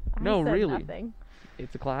 I No, said really. Nothing.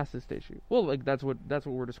 It's a classist issue. Well, like that's what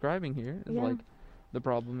we're describing here. Is Yeah. like the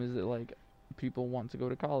problem is that like people want to go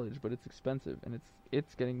to college, but it's expensive, and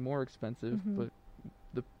it's getting more expensive. Mhm.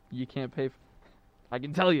 But you can't pay. I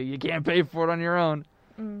can tell you can't pay for it on your own.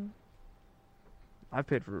 Mm. I've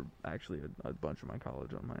paid for actually a bunch of my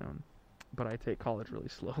college on my own, but I take college really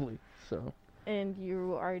slowly. So. And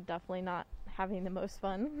you are definitely not having the most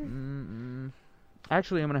fun.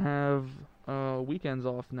 Actually, I'm gonna have weekends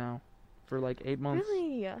off now for like 8 months.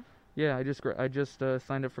 Really? Yeah, I just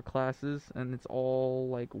signed up for classes, and it's all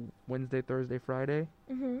like Wednesday, Thursday, Friday,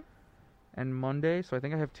 Mm-hmm. and Monday. So I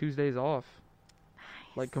think I have Tuesdays off,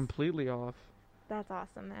 like Nice. completely off. That's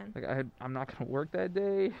awesome, man. Like I'm not gonna work that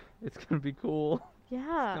day. It's gonna be cool. It's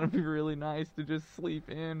Yeah. gonna be really nice to just sleep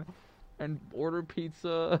in, and order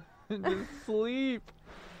pizza and just sleep.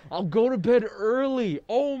 I'll go to bed early.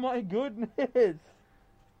 Oh my goodness.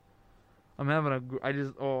 I'm having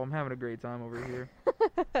a great time over here.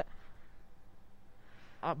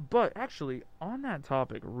 But actually, on that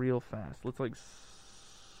topic, real fast, let's like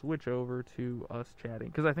switch over to us chatting,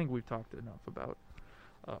 because I think we've talked enough about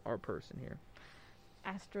our person here,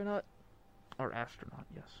 Astronaut. our astronaut.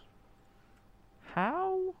 Yes.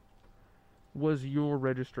 How was your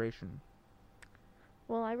registration?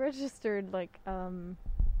 Well, I registered like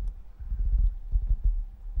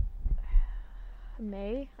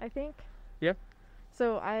May, I think. Yeah.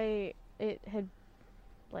 So I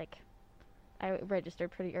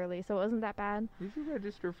registered pretty early, so it wasn't that bad. Did you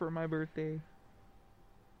register for my birthday?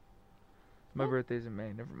 My birthday's in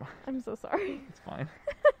May. Never mind. I'm so sorry. It's fine.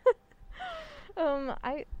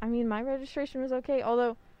 I mean, my registration was okay.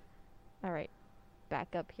 Although, all right,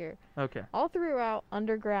 back up here. Okay. All throughout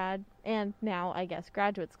undergrad and now I guess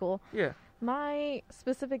graduate school, Yeah. my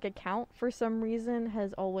specific account for some reason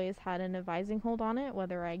has always had an advising hold on it,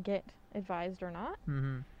 whether I get advised or not.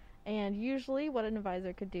 Mm-hmm. And usually what an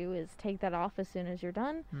advisor could do is take that off as soon as you're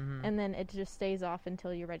done, Mm-hmm. and then it just stays off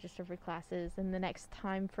until you register for classes, and the next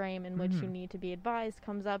time frame in which you Mhm. need to be advised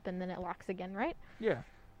comes up, and then it locks again, right? Yeah.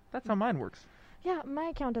 That's how mine works. Yeah, my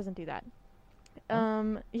account doesn't do that.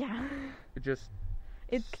 Huh? Yeah. It just,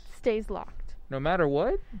 It stays locked. no matter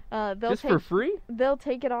what, They'll just take for free? they'll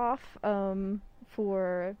take it off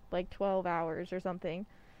for like 12 hours or something,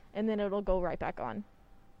 and then it'll go right back on.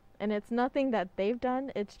 And it's nothing that they've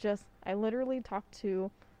done. It's just I literally talked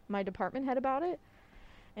to my department head about it,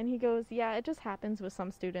 and he goes, "Yeah, it just happens with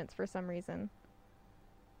some students for some reason."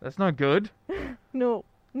 That's not good. No,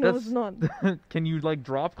 That's- it's not. Can you, like,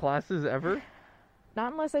 drop classes ever?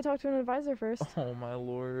 Not unless I talk to an advisor first. Oh, my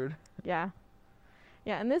lord. Yeah.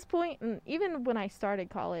 Yeah, and this point, and even when I started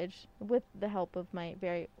college, with the help of my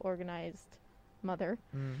very organized mother,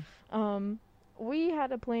 Mm. we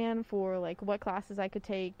had a plan for like what classes I could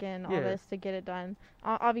take and all Yeah. this to get it done.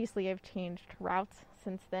 Obviously, I've changed routes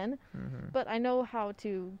since then, Mm-hmm. but I know how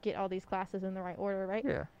to get all these classes in the right order, right?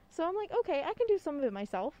 Yeah. So I'm like, okay, I can do some of it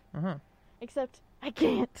myself, Uh-huh. except I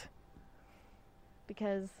can't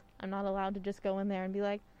because I'm not allowed to just go in there and be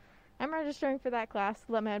like, I'm registering for that class.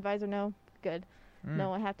 Let my advisor know. Good. Mm.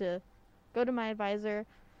 No, I have to go to my advisor,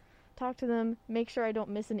 talk to them, make sure I don't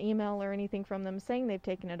miss an email or anything from them saying they've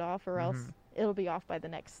taken it off, or else Mhm. it'll be off by the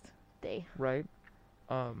next day. Right.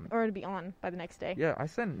 Or it'll be on by the next day. Yeah, I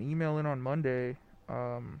sent an email in on Monday,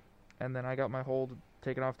 and then I got my hold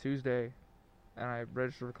taken off Tuesday, and I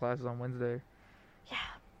registered for classes on Wednesday. Yeah.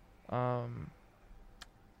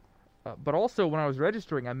 But also when I was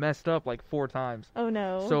registering, I messed up like 4 times. Oh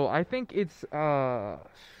no. So I think it's how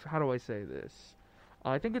do I say this?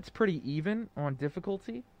 I think it's pretty even on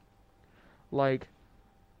difficulty. Like,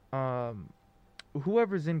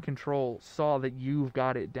 whoever's in control saw that you've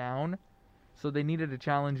got it down, so they needed to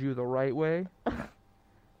challenge you the right way.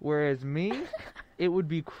 Whereas me, it would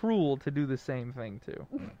be cruel to do the same thing too,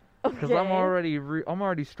 because okay. I'm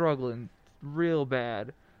already struggling real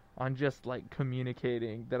bad on just like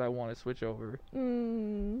communicating that I want to switch over.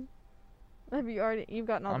 Have you've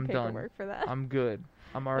gotten all I'm the done. paperwork for that? I'm good.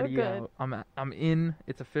 I'm already good. out. I'm in.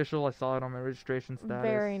 It's official. I saw it on my registration status.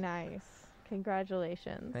 Very nice.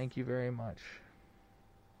 Congratulations. Thank you very much.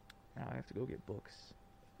 Now I have to go get books.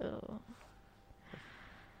 Oh.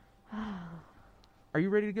 Are you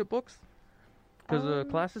ready to get books? Because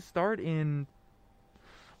classes start in...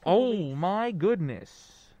 couple Oh weeks. my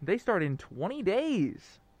goodness. They start in 20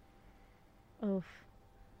 days. Oof.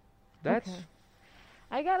 That's Okay.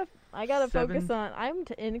 I gotta focus 7 on.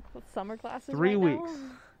 In summer classes 3 right weeks. now.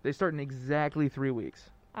 They start in exactly 3 weeks.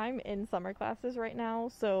 I'm in summer classes right now,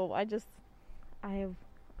 so I have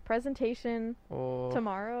presentation Oh,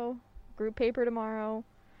 tomorrow, group paper tomorrow,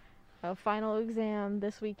 a final exam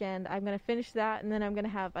this weekend. I'm gonna finish that, and then I'm gonna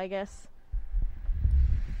have, I guess,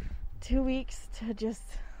 2 weeks to just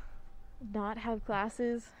not have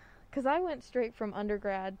classes. Because I went straight from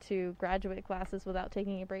undergrad to graduate classes without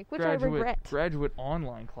taking a break, which I regret. graduate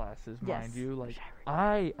online classes, Yes, mind you. Like, which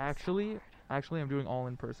I regret so actually hard. am doing all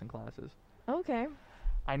in-person classes. Okay.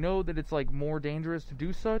 I know that it's like more dangerous to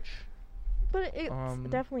do such. But it's Um,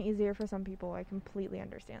 definitely easier for some people. I completely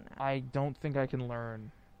understand that. I don't think I can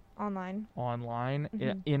learn Online. online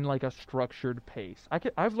Mhm. in like a structured pace.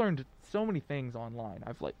 I've learned so many things online.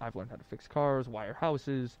 I've learned how to fix cars, wire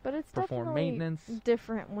houses, But it's perform definitely maintenance.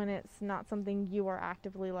 different when it's not something you are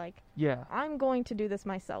actively like, Yeah, I'm going to do this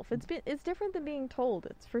myself. It's different than being told,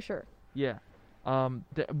 it's for sure. yeah.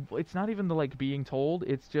 It's not even the like being told.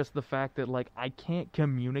 It's just the fact that like I can't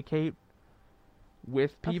communicate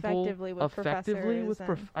with people Effectively with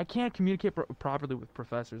professors I can't communicate properly with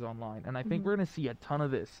professors online, and I think Mhm. we're gonna see a ton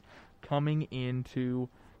of this coming into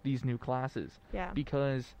these new classes. Yeah.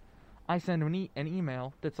 Because I send an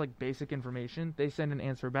email that's like basic information. They send an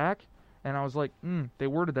answer back, and I was like, they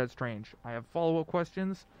worded that strange. I have follow-up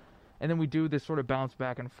questions, and then we do this sort of bounce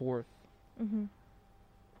back and forth, Mhm.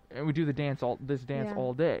 and we do the dance Yeah.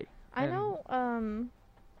 all day. I And- know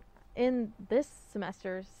in this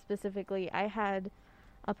semester specifically, I had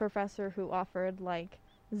a professor who offered like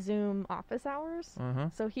Zoom office hours. Uh-huh.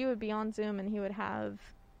 So he would be on Zoom and he would have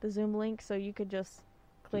the Zoom link, so you could just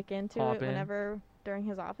click into hop it in. whenever during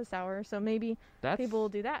his office hours. So maybe That's people will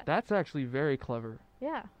do that. That's actually very clever.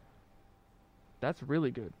 Yeah. That's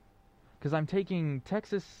really good. Because I'm taking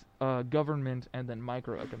Texas government and then Are you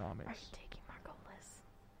microeconomics. taking Margolis?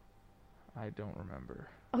 I don't remember.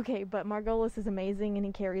 Okay, but Margolis is amazing, and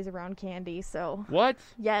he carries around candy. So What?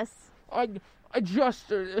 yes. I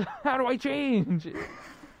just how do I change?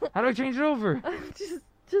 How do I change it over?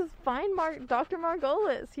 just find Dr.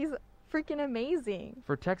 Margolis. He's freaking amazing.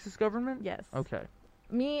 For Texas government? Yes. Okay.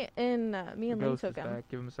 Me and Lee Ghost took is him. back.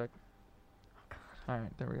 Give him a sec. All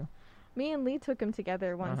right, there we go. Me and Lee took him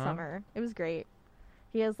together one Uh-huh. summer. It was great.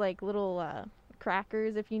 He has like little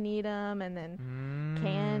crackers if you need them, and then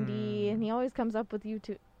candy, and he always comes up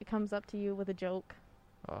to you with a joke.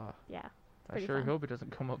 Yeah. I pretty sure fun. hope it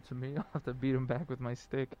doesn't come up to me. I'll have to beat him back with my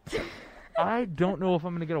stick. I don't know if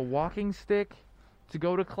I'm gonna get a walking stick to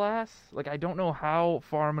go to class. Like, I don't know how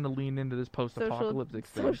far I'm gonna lean into this post-apocalyptic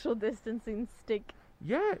thing. Social distancing stick.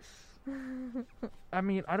 Yes. I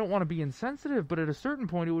mean, I don't want to be insensitive, but at a certain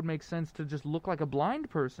point, it would make sense to just look like a blind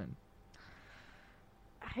person.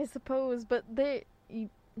 I suppose, but if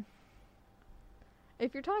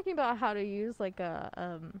you're talking about how to use like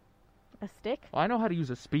a stick, Well, I know how to use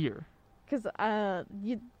a spear. because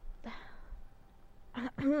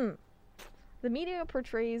the media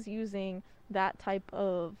portrays using that type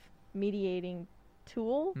of mediating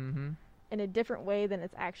tool Mm-hmm. in a different way than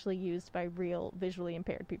it's actually used by real visually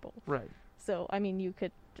impaired people. Right. So, I mean, you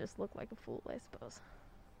could just look like a fool, I suppose.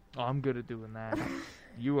 Oh, I'm good at doing that.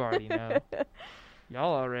 You already know.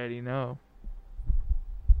 Y'all already know.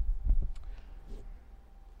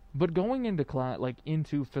 But going into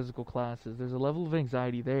into physical classes, there's a level of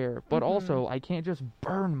anxiety there. But also, I can't just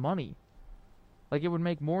burn money. Like, it would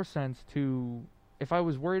make more sense to, if I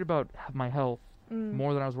was worried about my health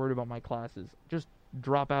more than I was worried about my classes, just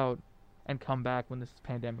drop out and come back when this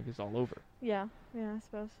pandemic is all over. Yeah, I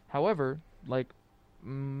suppose. However,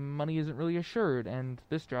 money isn't really assured, and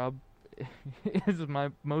this job is my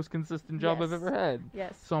most consistent job I've Yes. ever had.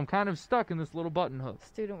 Yes. So I'm kind of stuck in this little button hook,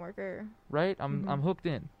 Student worker. right? I'm hooked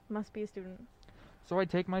in. Must be a student. So I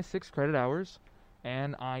take my 6 credit hours,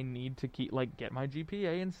 and I need to get my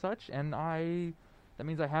GPA and such, and that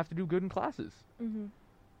means I have to do good in classes. Mm-hmm.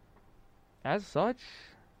 As such,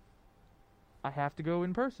 I have to go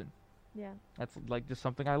in person. Yeah. That's just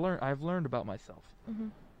something I've learned about myself. Mm-hmm.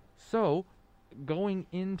 So, going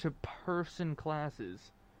into person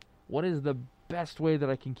classes, what is the best way that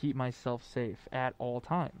I can keep myself safe at all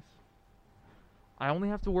times? I only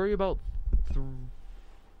have to worry about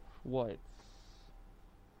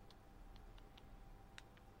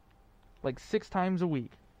like 6 times a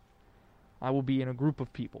week. I will be in a group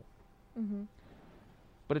of people. Mm-hmm.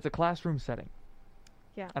 But it's a classroom setting.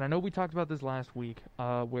 Yeah. And I know we talked about this last week,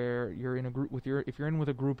 where you're in a group if you're in with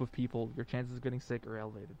a group of people, your chances of getting sick are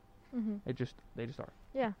elevated. Mm-hmm. They just are.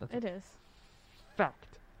 Yeah, That's it is. Fact.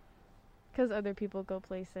 Because other people go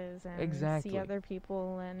places and Exactly. see other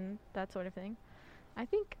people and that sort of thing. I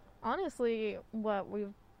think, honestly,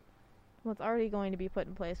 what's already going to be put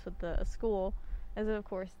in place with the school is, of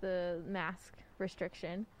course, the mask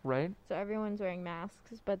restriction. Right? So everyone's wearing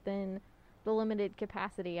masks, but then the limited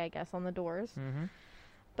capacity, I guess, on the doors. Mm-hmm.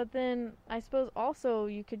 But then I suppose also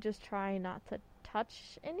you could just try not to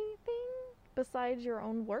touch anything besides your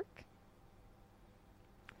own work.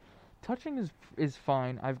 Touching is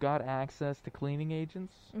fine. I've got access to cleaning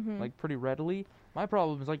agents, Mm-hmm. pretty readily. My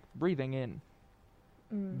problem is, breathing in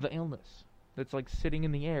the illness that's, sitting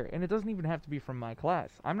in the air. And it doesn't even have to be from my class.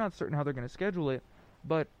 I'm not certain how they're going to schedule it,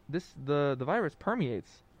 but the virus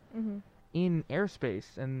permeates Mm-hmm. in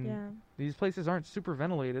airspace, and Yeah. these places aren't super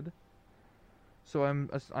ventilated. So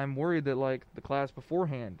I'm worried that, the class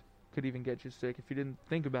beforehand could even get you sick if you didn't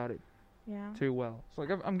think about it Yeah. too well. So,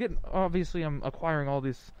 I'm acquiring all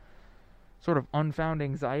this sort of unfound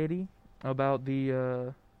anxiety about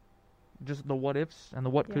just the what ifs and the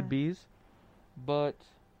what could Yeah. be's, but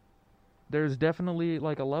there's definitely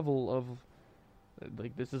a level of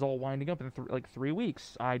this is all winding up in 3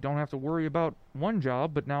 weeks. I don't have to worry about one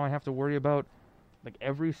job, but now I have to worry about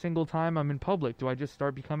every single time I'm in public. Do I just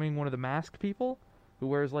start becoming one of the mask people who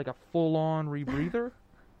wears a full-on rebreather?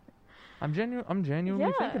 I'm genuinely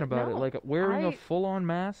Yeah, thinking about no, it, wearing a I- full-on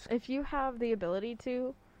mask. If you have the ability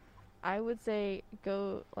to, I would say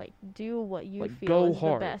go do what you feel go is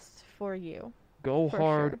hard. the best for you. Go for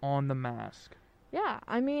hard sure. on the mask. Yeah,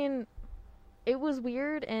 I mean, it was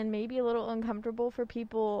weird and maybe a little uncomfortable for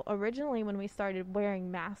people originally when we started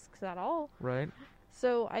wearing masks at all. Right?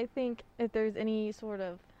 So I think if there's any sort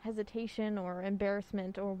of hesitation or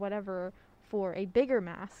embarrassment or whatever for a bigger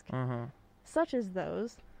mask, Uh-huh. such as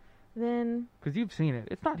those, then Because you've seen it.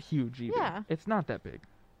 It's not huge either. Yeah. It's not that big.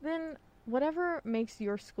 then whatever makes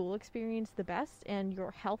your school experience the best and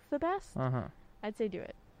your health the best, Uh-huh. I'd say do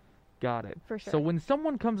it. Got it. For sure. So when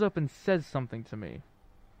someone comes up and says something to me,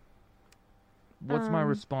 what's my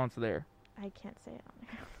response there? I can't say it on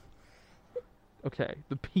there. Okay,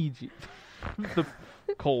 the PG. the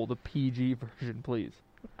Cole, the PG version, please.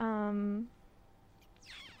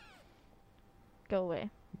 Go away.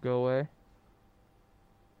 Go away.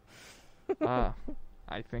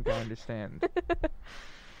 I think I understand.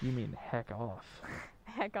 You mean heck off.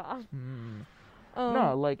 Heck off.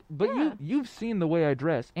 No, like, but yeah. you've seen the way I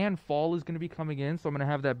dress, and fall is gonna be coming in, so I'm gonna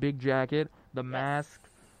have that big jacket, the mask,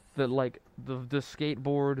 the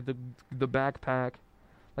skateboard, the backpack.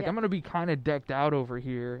 Like, I'm gonna be kind of decked out over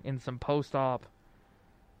here in some post-op,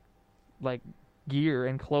 like, gear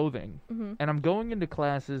and clothing, and I'm going into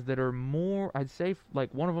classes that are more, I'd say,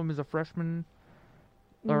 like, one of them is a freshman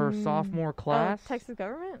or sophomore class. Texas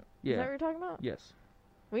government? Yeah. Is that what you're talking about? Yes.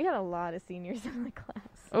 We had a lot of seniors in the class.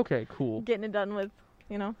 Okay, cool. Getting it done with,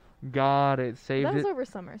 you know. Got it. Saved That was it. over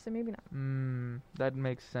summer, so maybe not. That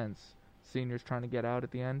makes sense. Seniors trying to get out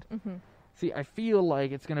at the end. Mm-hmm. See, I feel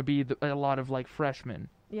like it's gonna be a lot of like freshmen,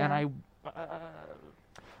 Yeah. and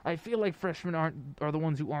I feel like freshmen are the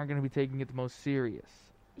ones who aren't gonna be taking it the most serious.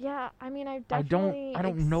 Yeah, I mean, I I definitely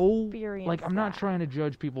don't know. experienced Like, I'm not that. trying to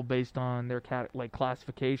judge people based on their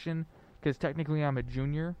classification, because technically I'm a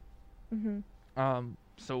junior. Mm-hmm.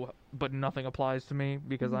 So, but nothing applies to me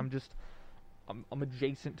because Mhm. I'm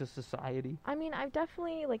adjacent to society. I mean, I've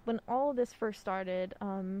definitely, like, when all of this first started,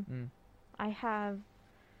 I have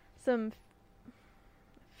some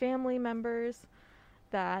family members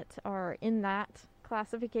that are in that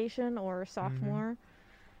classification or sophomore,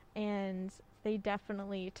 and they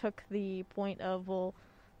definitely took the point of, well,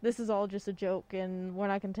 this is all just a joke and we're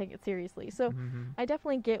not going to take it seriously. So I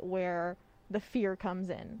definitely get where the fear comes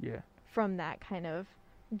in Yeah. from that kind of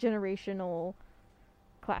generational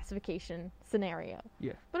classification scenario.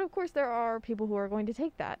 Yeah. But of course there are people who are going to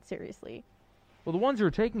take that seriously. Well, the ones who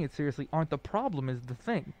are taking it seriously aren't the problem, is the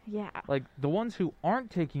thing. Yeah. Like, the ones who aren't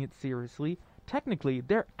taking it seriously, technically,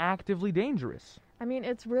 they're actively dangerous. I mean,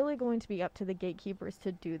 it's really going to be up to the gatekeepers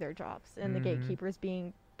to do their jobs, and the gatekeepers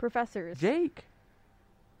being professors. Jake!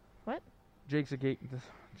 What? Jake's a gate... Damn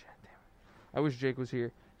it. I wish Jake was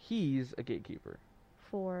here. He's a gatekeeper.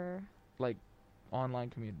 For... Like, online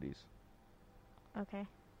communities. Okay.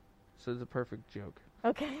 So it's a perfect joke.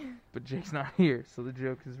 Okay. But Jake's not here, so the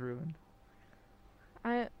joke is ruined.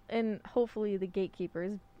 And hopefully the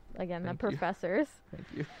gatekeepers, again, Thank the you. professors, Thank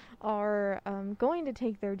you. are going to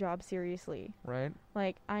take their job seriously. Right?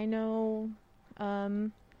 Like, I know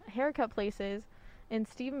haircut places in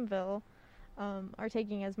Stephenville are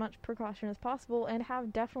taking as much precaution as possible and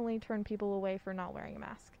have definitely turned people away for not wearing a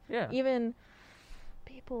mask. Yeah. Even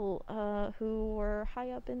people who were high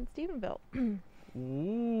up in Stephenville.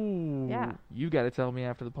 Ooh. Yeah. You got to tell me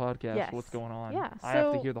after the podcast Yes. what's going on. Yeah, I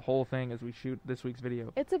have to so- hear the whole thing as we shoot this week's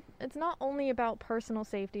video. It's not only about personal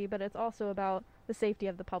safety, but it's also about the safety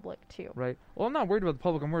of the public too. Right? Well, I'm not worried about the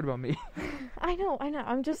public. I'm worried about me. I know.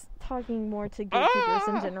 I'm just talking more to gatekeepers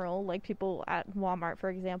in general, like people at Walmart, for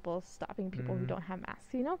example, stopping people who don't have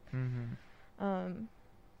masks, you know?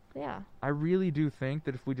 Yeah. I really do think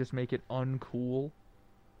that if we just make it uncool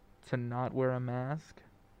to not wear a mask,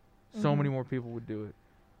 so many more people would do it.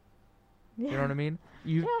 Yeah. You know what I mean?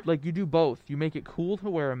 You do both. You make it cool to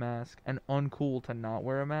wear a mask and uncool to not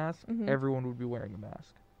wear a mask. Everyone would be wearing a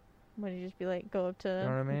mask. Would you just be like, go up to You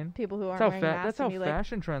know what I mean? people who aren't That's how, wearing masks that's how and be like,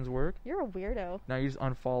 fashion trends work. you're a weirdo. Now you just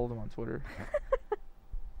unfollow them on Twitter.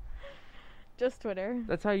 Just Twitter.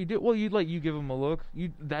 That's how you do it. Well, you give them a look.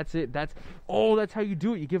 That's it. That's how you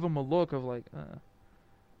do it. You give them a look of like,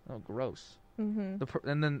 oh, gross.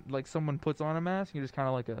 And then like someone puts on a mask, you just kind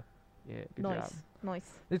of like good job. Nice.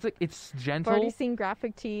 It's like it's I've gentle. already seen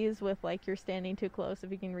graphic tees with like, you're standing too close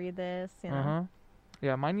if you can read this, you know.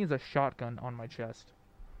 Yeah, mine needs a shotgun on my chest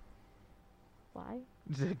Why?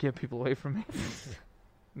 to get people away from me.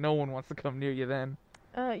 No one wants to come near you then.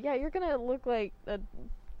 Yeah, you're gonna look like a...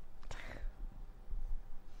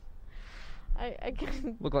 I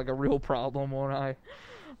can... Look like a real problem, won't I?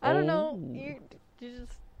 I don't know. Oh. You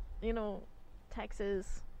just,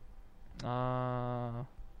 Texas. I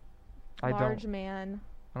Large don't. man.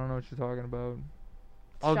 I don't know what you're talking about.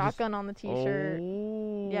 Shotgun on the t-shirt.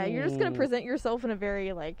 Oh. Yeah, you're just gonna present yourself in a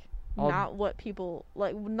very, like, I'll- not what people,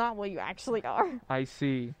 like, not what you actually are. I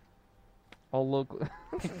see. I'll look.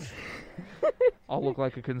 I'll look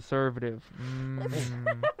like a conservative.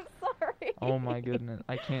 Sorry. Oh my goodness!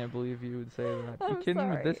 I can't believe you would say that. You I'm kidding me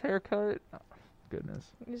with sorry. this haircut? Oh, goodness.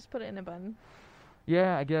 You just put it in a bun.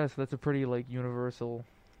 Yeah, I guess that's a pretty like universal.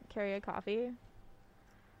 Carry a coffee.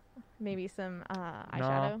 Maybe some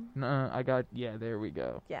eyeshadow. No, I got yeah. There we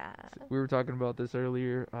go. Yeah. We were talking about this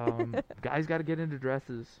earlier. Guys got to get into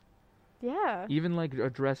dresses. Yeah. Even like a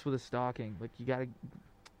dress with a stocking. Like you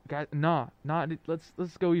not.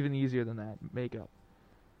 Let's go even easier than that. Makeup.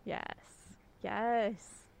 Yes. Yes.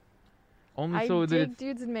 Only I so that dig it's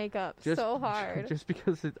dudes in makeup just, so hard. Just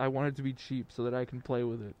because I want it to be cheap so that I can play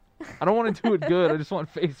with it. I don't want to do it good. I just want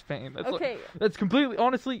face paint. That's Okay. That's completely,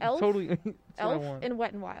 honestly, Elf- totally. That's what I Elf want. and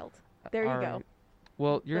Wet n Wild. There you All go. right.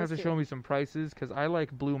 Well, you're gonna have Those to two. show me some prices because I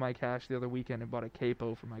like blew my cash the other weekend and bought a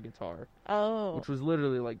capo for my guitar, Oh. which was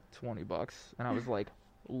literally like $20, and I was like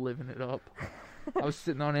living it up. I was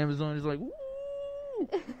sitting on Amazon just like, woo!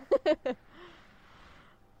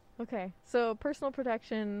 Okay. So personal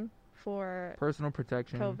protection for Personal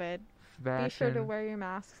protection, COVID. fashion. Be sure to wear your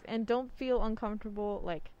masks and don't feel uncomfortable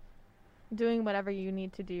like doing whatever you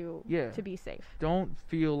need to do Yeah. to be safe. Don't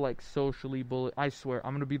feel like socially bullied. I swear,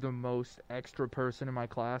 I'm gonna be the most extra person in my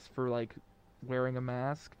class for like wearing a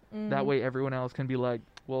mask. That Mhm. way, everyone else can be like,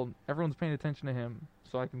 well, everyone's paying attention to him,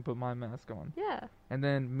 so I can put my mask on. Yeah. And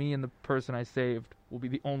then me and the person I saved will be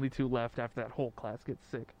the only two left after that whole class gets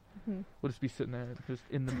sick. Mhm. We'll just be sitting there, just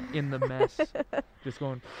in the mess, just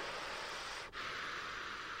going.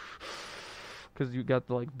 Because you got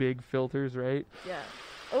the like big filters, right? Yeah.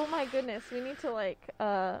 Oh my goodness, we need to like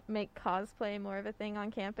make cosplay more of a thing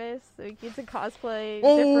on campus. So we get to cosplay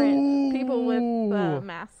different people with Oh!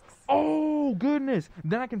 masks. Oh goodness!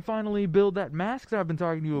 Then I can finally build that mask that I've been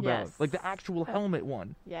talking to you about, Yes. like the actual helmet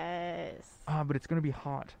one. Yes. But it's gonna be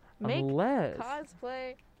hot. Make Unless.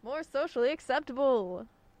 cosplay more socially acceptable.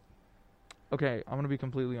 Okay, I'm gonna be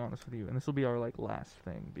completely honest with you, and this will be our like last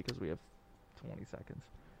thing because we have 20 seconds.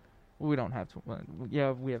 We don't have to.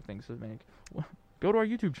 Yeah, we have things to make. Go to our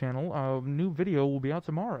YouTube channel. New video will be out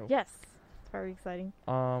tomorrow. Yes. It's very exciting.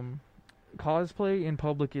 Cosplay in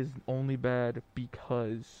public is only bad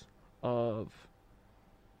because of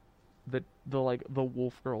the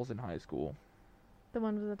wolf girls in high school. The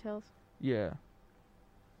one with the tails. Yeah.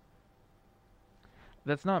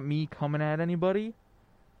 That's not me coming at anybody.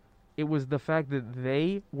 It was the fact that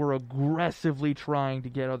they were aggressively trying to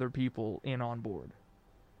get other people in on board.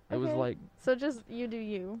 It was Okay. like So just you do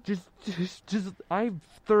you. just I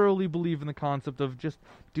thoroughly believe in the concept of just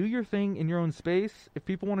do your thing in your own space. If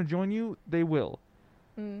people want to join you, they will.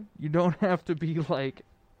 Mm. You don't have to be like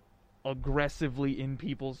aggressively in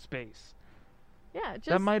people's space. Yeah, just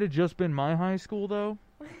That might have just been my high school though.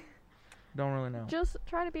 Don't really know. just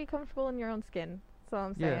try to be comfortable in your own skin. That's all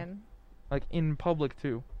I'm Yeah. saying. Like in public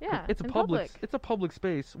too. Yeah. It's a in public. It's a public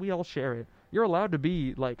space. We all share it. You're allowed to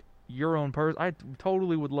be like your own person. I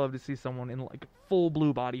totally would love to see someone in like full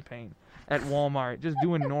blue body paint at Walmart, just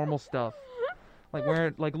doing normal stuff, like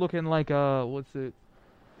wearing, like looking like what's it?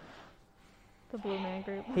 The Blue Man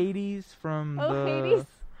Group. Hades from Oh, the Hades.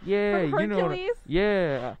 yeah, From you know. What I- Hercules?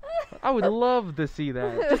 yeah, I would love to see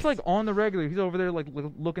that. Just like on the regular, he's over there like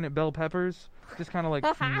looking at bell peppers, just kind of like,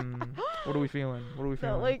 what are we feeling? What are we So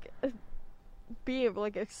feeling? like, be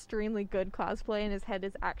like extremely good cosplay, and his head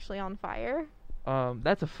is actually on fire.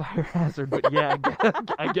 That's a fire hazard, but yeah,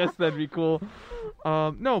 I guess that'd be cool.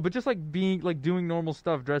 No, but just like being like doing normal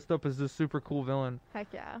stuff, dressed up as this super cool villain. Heck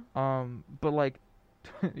yeah. But like,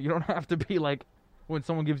 you don't have to be like, when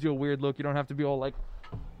someone gives you a weird look, you don't have to be all like,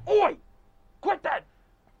 "Oi, quit that!"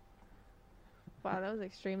 Wow, that was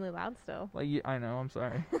extremely loud still. Like, I know, I'm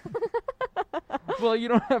sorry. Well, you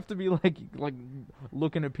don't have to be like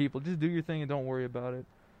looking at people. Just do your thing and don't worry about it.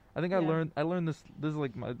 I think Yeah. I learned this. This is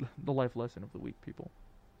like the life lesson of the week, people.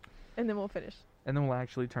 And then we'll finish. And then we'll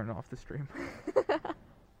actually turn off the stream.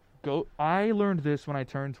 I learned this when I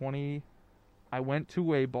turned 20. I went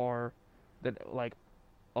to a bar that like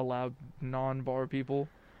allowed non-bar people.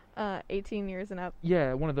 18 years and up.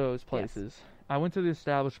 Yeah, one of those places. I went to the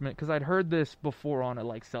establishment because I'd heard this before on a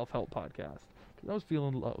like self-help podcast. 'Cause I was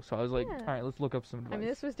feeling low, so I was like, Yeah. all right, let's look up some advice. I mean,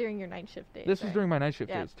 this was during your night shift days. This was right? during my night shift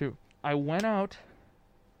Yeah. days too. I went out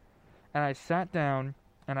and I sat down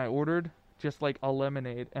and I ordered just like a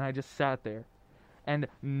lemonade and I just sat there. And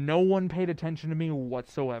no one paid attention to me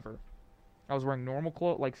whatsoever. I was wearing normal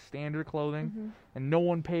clothes, like standard clothing, Mhm. and no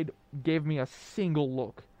one gave me a single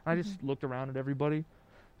look. I just looked around at everybody.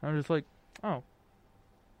 And I was just like, oh.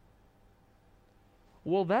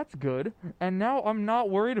 Well, that's good. And now I'm not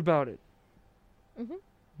worried about it. Mhm.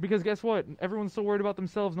 Because guess what? Everyone's so worried about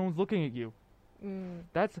themselves, no one's looking at you. Mm.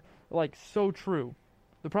 That's like so true.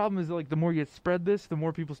 The problem is like the more you spread this, the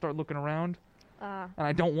more people start looking around, and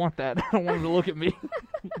I don't want that. I don't want them to look at me.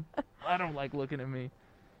 I don't like looking at me.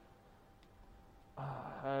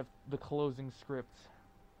 I have the closing script.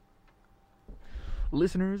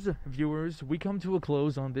 Listeners, viewers, we come to a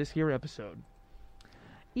close on this here episode.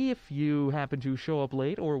 If you happen to show up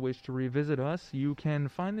late or wish to revisit us, you can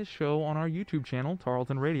find this show on our YouTube channel,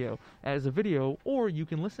 Tarleton Radio, as a video, or you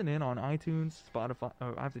can listen in on iTunes, Spotify,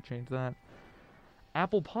 I have to change that,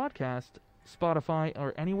 Apple Podcast, Spotify,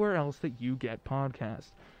 or anywhere else that you get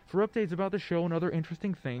podcasts. For updates about the show and other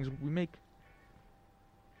interesting things we make...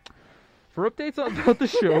 For updates about the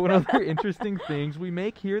show and other interesting things we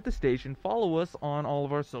make here at the station, follow us on all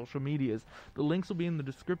of our social medias. The links will be in the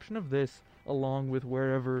description of this, along with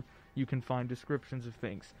wherever you can find descriptions of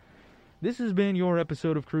things. This has been your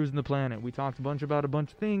episode of Cruising the Planet. We talked about a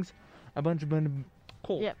bunch of things,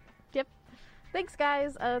 cool. Yep. Thanks,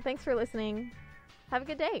 guys. Thanks for listening. Have a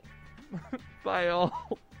good day. Bye,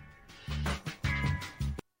 all.